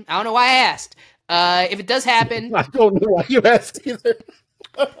information. I don't know why I asked. If it does happen, I don't know why you asked either.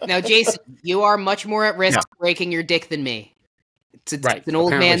 now, Jason, you are much more at risk of breaking your dick than me. It's an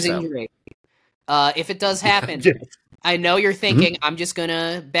old man's injury. If it does happen, I know you're thinking, I'm just going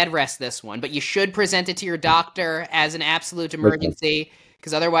to bed rest this one, but you should present it to your doctor as an absolute emergency,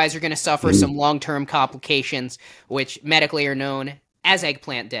 because otherwise you're going to suffer some long-term complications, which medically are known as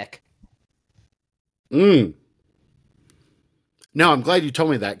eggplant dick. No, I'm glad you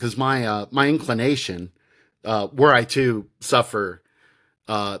told me that, because my inclination, were I to suffer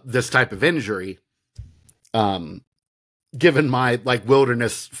this type of injury, given my like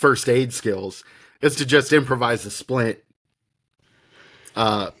wilderness first aid skills, is to just improvise a splint,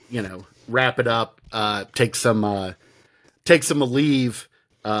 wrap it up, take some Aleve,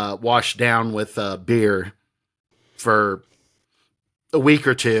 wash down with beer for a week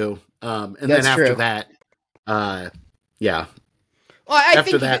or two, and then after that, yeah. Well, I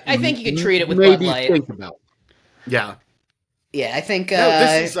think you could treat it with Bud Light. Think about, yeah. Yeah, I think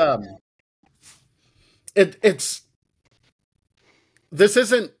this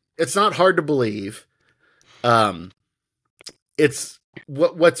is it's not hard to believe. It's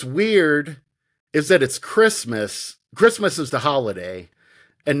what's weird is that it's Christmas. Christmas is the holiday,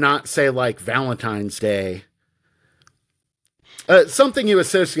 and not say like Valentine's Day. Something you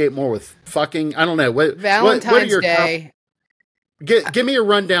associate more with fucking. I don't know. What are your Day. Give me a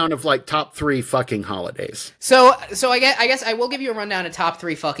rundown of like top 3 fucking holidays. So I guess I will give you a rundown of top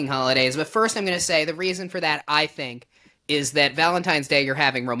 3 fucking holidays, but first I'm going to say the reason for that, I think, is that Valentine's Day you're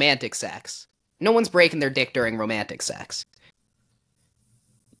having romantic sex. No one's breaking their dick during romantic sex.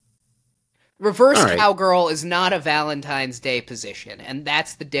 Reverse cowgirl is not a Valentine's Day position, and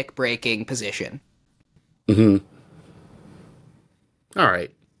that's the dick breaking position. Mm-hmm. All right.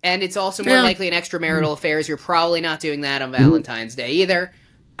 And it's also more likely in extramarital affairs. You're probably not doing that on Valentine's Day either.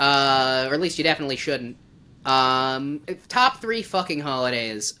 Or at least you definitely shouldn't. Top 3 fucking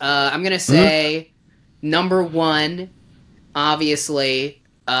holidays. I'm going to say number 1, obviously,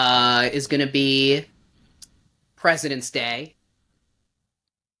 is going to be President's Day.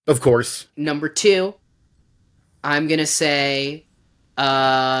 Of course. Number 2, I'm going to say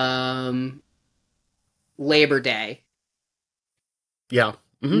Labor Day. Yeah.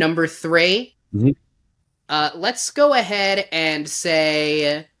 Mm-hmm. Number 3, let's go ahead and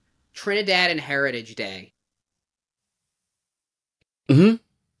say Trinidad and Heritage Day. Mm-hmm.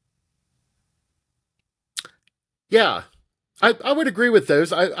 Yeah, I would agree with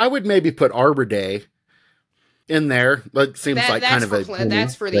those. I would maybe put Arbor Day in there. That seems like kind of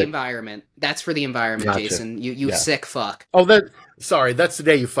that's for the environment. That's for the environment, gotcha. Jason. You sick fuck. Oh, sorry. That's the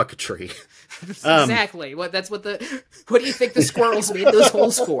day you fuck a tree. Exactly. What do you think the squirrels made those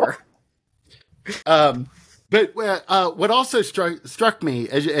holes for? But what also struck me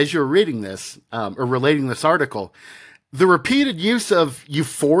as you're reading this or relating this article, the repeated use of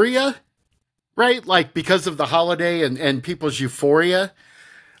euphoria, right? Like because of the holiday and people's euphoria.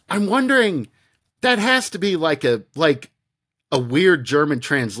 I'm wondering, that has to be like a weird German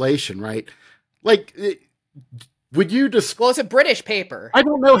translation, right? Like. Would you Well, it's a British paper. I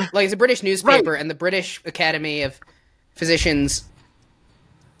don't know. Like, it's a British newspaper, and the British Academy of Physicians...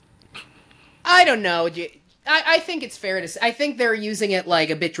 I don't know. I think it's fair to say... I think they're using it, like,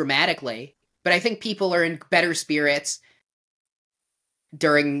 a bit dramatically, but I think people are in better spirits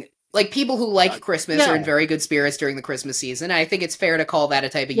during... Like, people who like Christmas are in very good spirits during the Christmas season. I think it's fair to call that a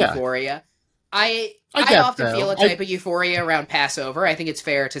type of euphoria. I often feel a type of euphoria around Passover. I think it's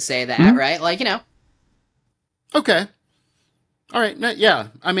fair to say that, right? Like, Okay. All right. Yeah.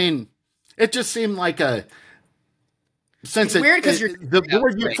 I mean, it just seemed like since it's weird because the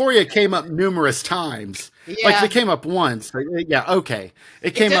word euphoria came up numerous times. Yeah. Like, it came up once. Yeah. Okay.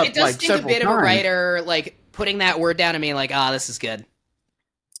 It came up like several times. It does seem a bit of a writer, like, putting that word down to me like, this is good.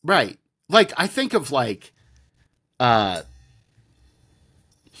 Right. Like, I think of like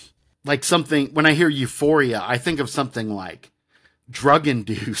something, when I hear euphoria, I think of something like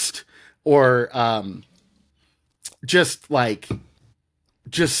drug-induced or, just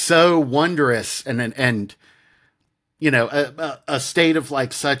so wondrous and a state of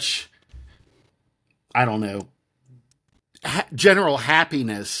like such, I don't know, general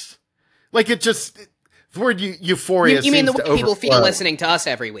happiness. Like it just, the word euphoria. You mean the way people feel listening to us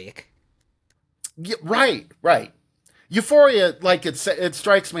every week? Yeah, right. Euphoria, like it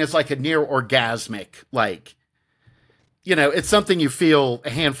strikes me as like a near orgasmic, it's something you feel a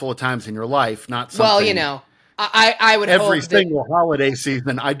handful of times in your life, not something. Well, I would every hope that. single holiday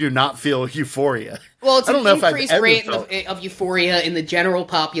season, I do not feel euphoria. Well, it's I an don't know if I've increased ever rate felt. of euphoria in the general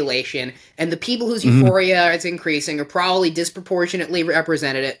population, and the people whose Mhm. euphoria is increasing are probably disproportionately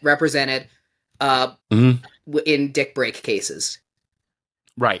represented Mhm. in dick break cases.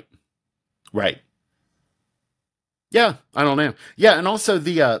 Right. Right. Yeah, I don't know. Yeah, and also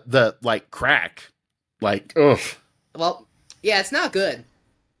the like crack. Like, ugh. Well, yeah, it's not good.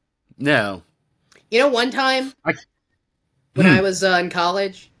 No. You know, one time I, when I was in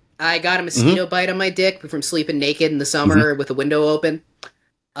college, I got a Mhm. mosquito bite on my dick from sleeping naked in the Mhm. summer with the window open.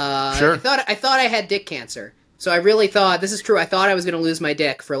 Sure. I thought I had dick cancer, so I really thought this is true. I thought I was going to lose my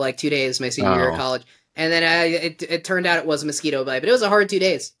dick for like 2 days my senior year of Oh, college, and then it turned out it was a mosquito bite, but it was a hard 2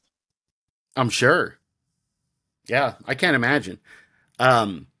 days. I'm sure. Yeah, I can't imagine.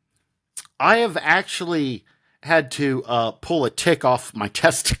 Um, I have actually had to pull a tick off my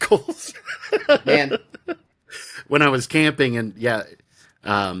testicles Man, when I was camping, and yeah,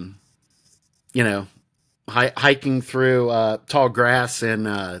 um, you know, hiking through tall grass in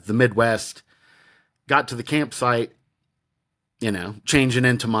the Midwest. Got to the campsite, changing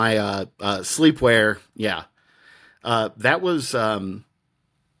into my sleepwear. Yeah, that was an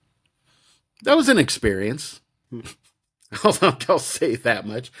experience. I'll say that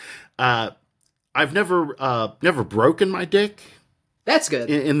much. Uh, I've never broken my dick that's good.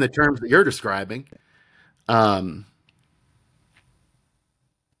 in the terms that you're describing. Um,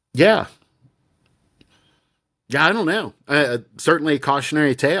 yeah, yeah, I don't know. Certainly a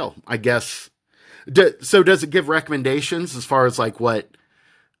cautionary tale, I guess. So does it give recommendations as far as like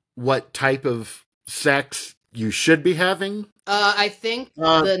what type of sex you should be having I think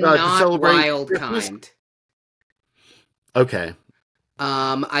the to not celebrate wild Christmas? kind. Okay,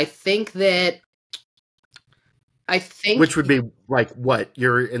 I think that I think which would be like what,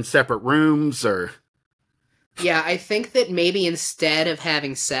 you're in separate rooms or yeah, I think that maybe instead of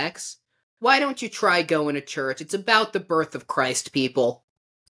having sex, why don't you try going to church? It's about the birth of Christ, people.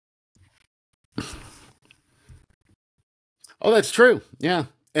 oh, that's true. Yeah,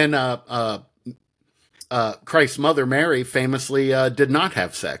 and Christ's mother Mary famously did not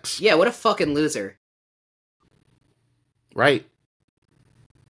have sex. Yeah, what a fucking loser. Right.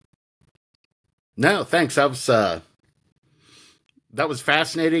 No, thanks. That was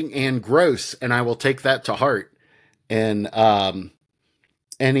fascinating and gross, and I will take that to heart. And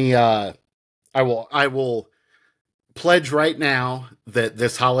any I will pledge right now that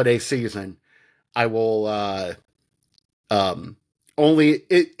this holiday season I will only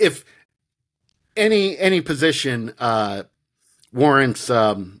if any position warrants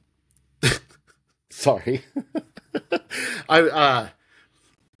sorry. I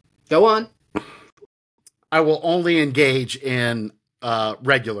Go on. I will only engage in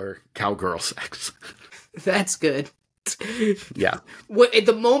regular cowgirl sex. That's good. Yeah.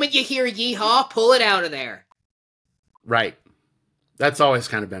 The moment you hear yeehaw, pull it out of there. Right. That's always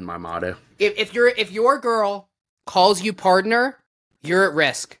kind of been my motto. If your girl calls you partner, you're at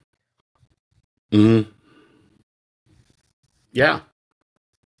risk. Mm-hmm. Yeah.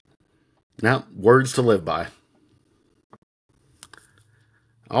 Now, words to live by.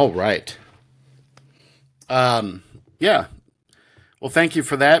 All right. Yeah. Well, thank you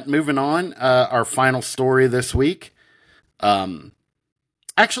for that. Moving on, our final story this week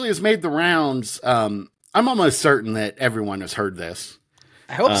actually has made the rounds. I'm almost certain that everyone has heard this.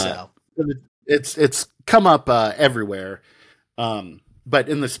 I hope so. It's come up everywhere. But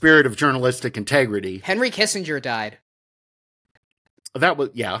in the spirit of journalistic integrity, Henry Kissinger died. that was,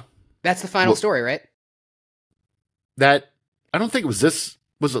 yeah. That's the final story, right? That, I don't think it was this.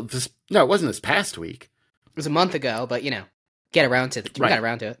 Was it this? No, it wasn't this past week. It was a month ago, but get around to it. We Right. got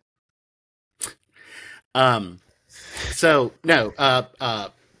around to it. So no,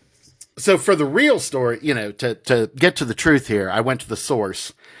 so for the real story, to get to the truth here, I went to the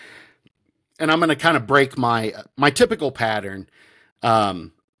source, and I'm going to kind of break my typical pattern,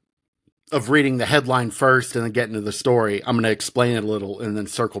 of reading the headline first and then getting to the story. I'm going to explain it a little and then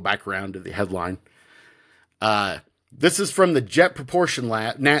circle back around to the headline. This is from the Jet Propulsion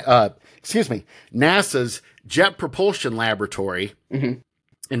NASA's Jet Propulsion Laboratory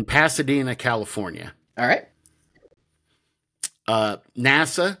in Pasadena, California. All right.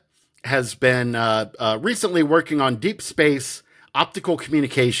 NASA has been recently working on deep space optical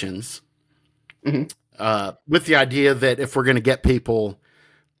communications with the idea that if we're going to get people,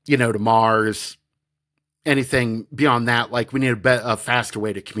 to Mars, anything beyond that, like we need a faster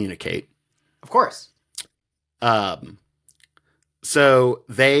way to communicate. Of course. So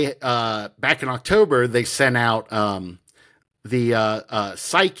they, back in October, they sent out the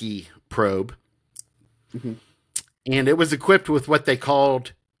Psyche probe, Mm-hmm. And it was equipped with what they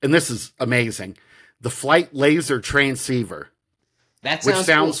called, and this is amazing, the flight laser transceiver. That which sounds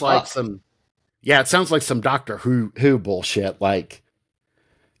sounds cool as like fuck. it sounds like some Doctor Who bullshit. Like,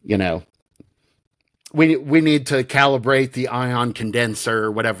 you know, we need to calibrate the ion condenser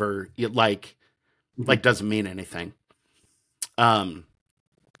or whatever. Like doesn't mean anything. But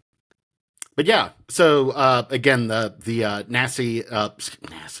yeah, so again, the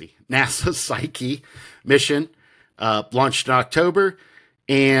NASA Psyche mission launched in October,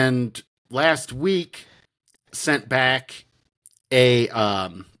 and last week sent back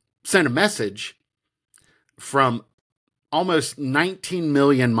sent a message from almost 19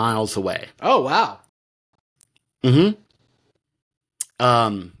 million miles away. Oh, wow. Mm-hmm.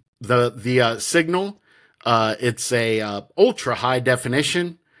 The signal, it's a ultra high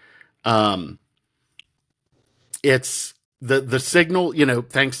definition. It's the signal,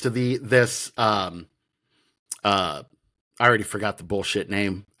 thanks to this I already forgot the bullshit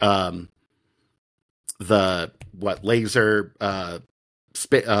name. Laser God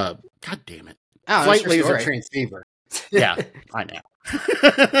damn it. Oh, Flight laser transceiver. Yeah, I know.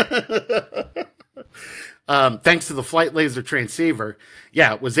 Thanks to the flight laser transceiver,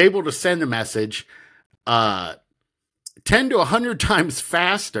 it was able to send a message 10 to 100 times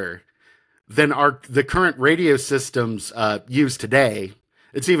faster than the current radio systems use today.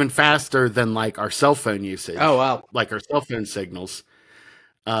 It's even faster than like our cell phone usage. Oh, wow. Like our cell phone signals.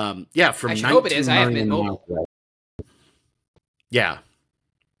 From I should hope it is. I haven't been mobile. Yeah.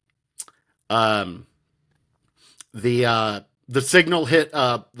 The signal hit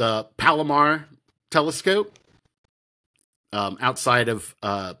the Palomar telescope outside of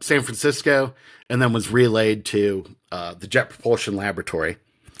San Francisco, and then was relayed to the Jet Propulsion Laboratory.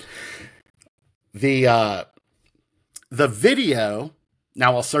 The video.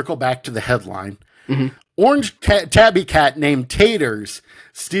 Now I'll circle back to the headline. Mm-hmm. Orange tabby cat named Taters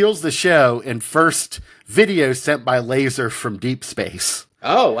steals the show in first video sent by laser from deep space.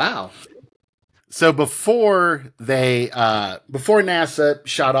 Oh, wow. So before NASA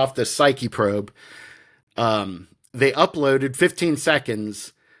shot off the Psyche probe, they uploaded 15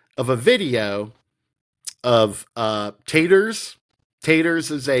 seconds of a video of Taters.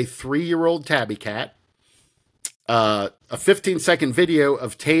 Taters is a 3-year-old tabby cat. A 15-second video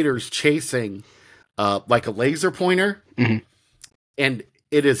of Taters chasing like a laser pointer. Mm-hmm. And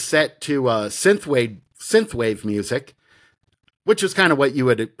it is set to synthwave music, which is kind of what you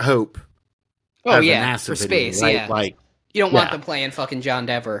would hope. Oh, yeah, for video, space, right? Yeah. Like, you don't want them playing fucking John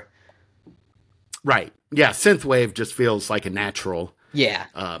Denver. Right. Yeah, synthwave just feels like a natural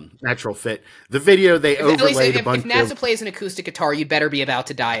fit. The video, they overlaid a bunch of... If NASA plays an acoustic guitar, you'd better be about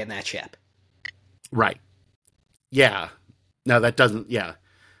to die in that ship. Right. Yeah. No, that doesn't, yeah.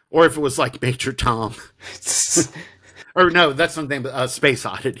 Or if it was like Major Tom. Or no, that's something, Space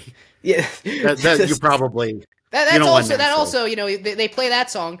Oddity. Yeah. that you probably... That also, they play that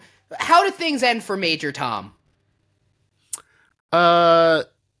song. How did things end for Major Tom? By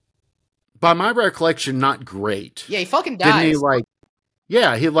my recollection, not great. Yeah, he fucking dies. Didn't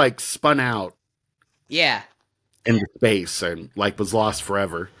he he spun out. Yeah. Into space and was lost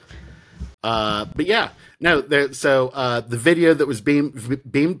forever. But yeah, no. The video that was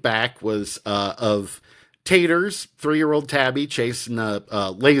beamed back was of Taters, 3-year-old tabby chasing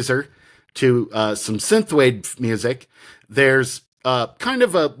a laser to some synthwave music. There's kind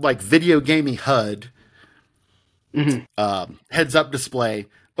of a video gamey HUD, heads up display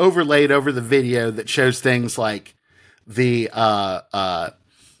overlaid over the video that shows things like the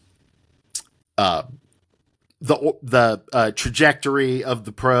trajectory of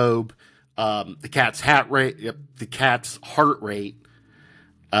the probe, the cat's heart rate,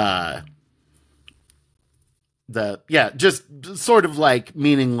 just sort of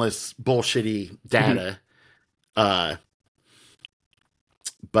meaningless bullshitty data.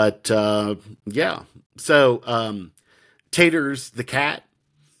 So Taters the cat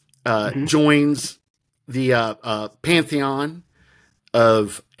joins the pantheon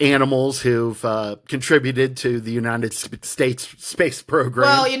of animals who've contributed to the United States space program.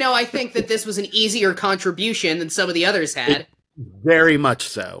 Well, I think that this was an easier contribution than some of the others had. Very much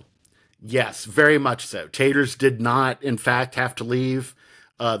so. Yes, very much so. Taters did not, in fact, have to leave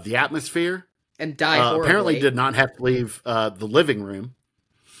the atmosphere. And die horribly. Apparently did not have to leave the living room.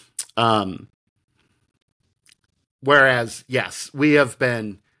 Whereas, yes, we have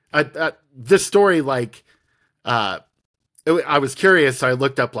been... this story, I was curious. I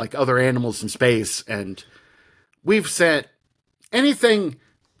looked up other animals in space, and we've sent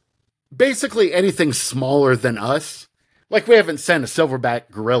basically anything smaller than us. We haven't sent a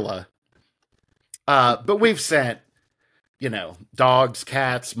silverback gorilla But we've sent, dogs,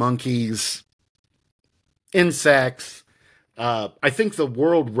 cats, monkeys, insects. I think the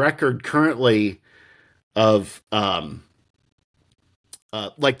world record currently of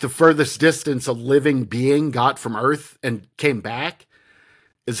like the furthest distance a living being got from Earth and came back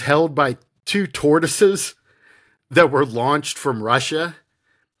is held by 2 tortoises that were launched from Russia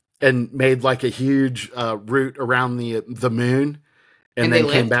and made like a huge route around the moon, and then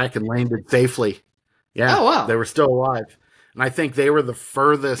came back and landed safely. Yeah. Oh, wow. They were still alive. And I think they were the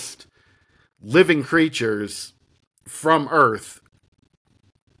furthest living creatures from Earth.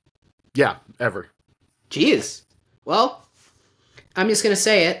 Yeah, ever. Jeez. Well, I'm just going to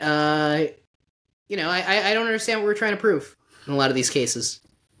say it. I don't understand what we're trying to prove in a lot of these cases.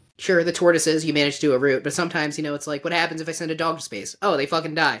 Sure, the tortoises, you managed to do a route, but sometimes, it's like, what happens if I send a dog to space? Oh, they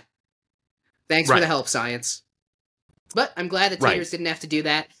fucking die. Thanks for the help, science. But I'm glad that taters didn't have to do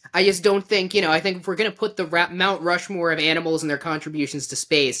that. I just don't think, I think if we're going to put the Mount Rushmore of animals and their contributions to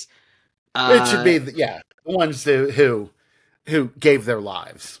space... it should be, the ones who gave their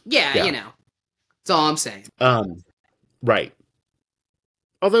lives. Yeah, That's all I'm saying. Right.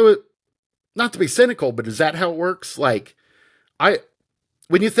 Although, not to be cynical, but is that how it works? Like,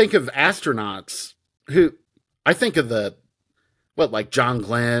 when you think of astronauts, I think of like John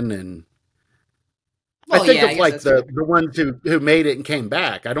Glenn and... Well, I think of like the ones who made it and came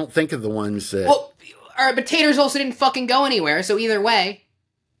back. I don't think of the ones that... Well, alright, but taters also didn't fucking go anywhere, so either way...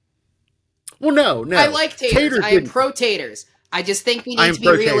 Well, no. I like taters. I am pro taters. I just think we need to be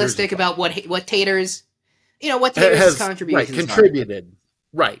realistic about what taters... what taters' contributions contributed.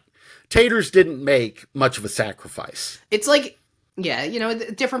 Right. Taters didn't make much of a sacrifice. It's like... Yeah,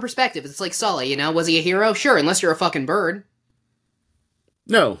 a different perspective. It's like Sully, was he a hero? Sure, unless you're a fucking bird.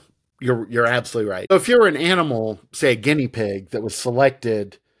 No. You're absolutely right. So if you're an animal, say a guinea pig, that was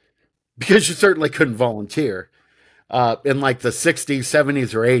selected because you certainly couldn't volunteer in like the 60s,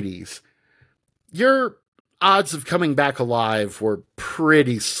 70s, or 80s, your odds of coming back alive were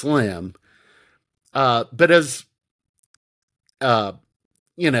pretty slim. But as, through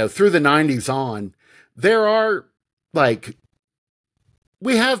the 90s on, there are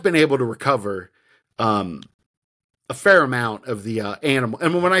we have been able to recover a fair amount of the animal.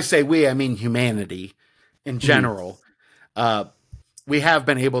 And when I say we, I mean humanity in general. We have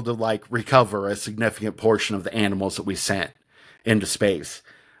been able to recover a significant portion of the animals that we sent into space.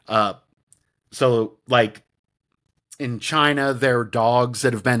 So in China, there are dogs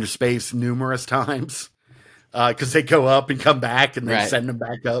that have been to space numerous times because they go up and come back and then send them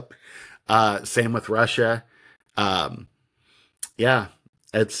back up. Same with Russia. Yeah,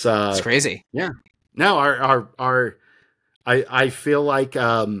 it's crazy. Yeah. No, I feel like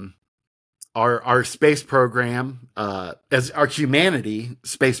our space program, as our humanity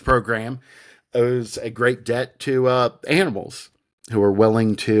space program, owes a great debt to animals who are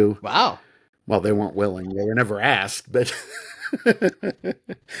willing to. Wow. Well, they weren't willing; they were never asked, but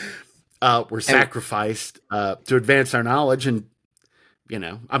were sacrificed to advance our knowledge. And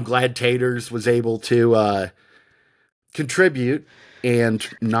I'm glad Taters was able to contribute and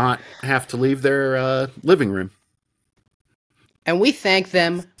not have to leave their living room. And we thank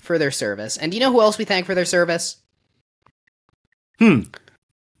them for their service. And do you know who else we thank for their service?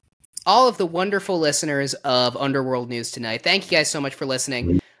 All of the wonderful listeners of Underworld News Tonight. Thank you guys so much for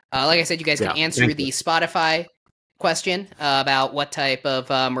listening. Like I said, you guys can answer the Spotify question about what type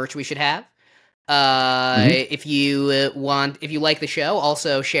of merch we should have. If you like the show,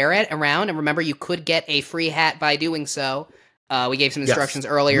 also share it around. And remember, you could get a free hat by doing so. We gave some instructions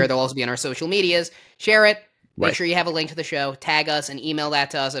earlier. They'll also be on our social medias. Share it. Make sure you have a link to the show. Tag us and email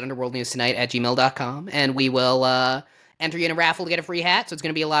that to us at underworldnewstonight@gmail.com. And we will enter you in a raffle to get a free hat. So it's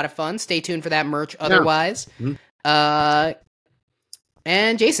going to be a lot of fun. Stay tuned for that merch otherwise.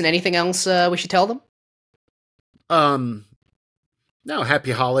 And Jason, anything else we should tell them? No,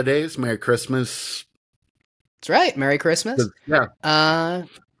 happy holidays. Merry Christmas. That's right. Merry Christmas. Yeah.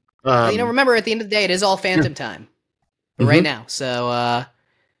 Remember, at the end of the day, it is all phantom time right now. So,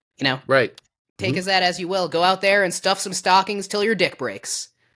 right. Take as that as you will. Go out there and stuff some stockings till your dick breaks.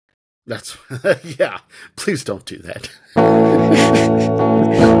 That's, yeah. Please don't do that.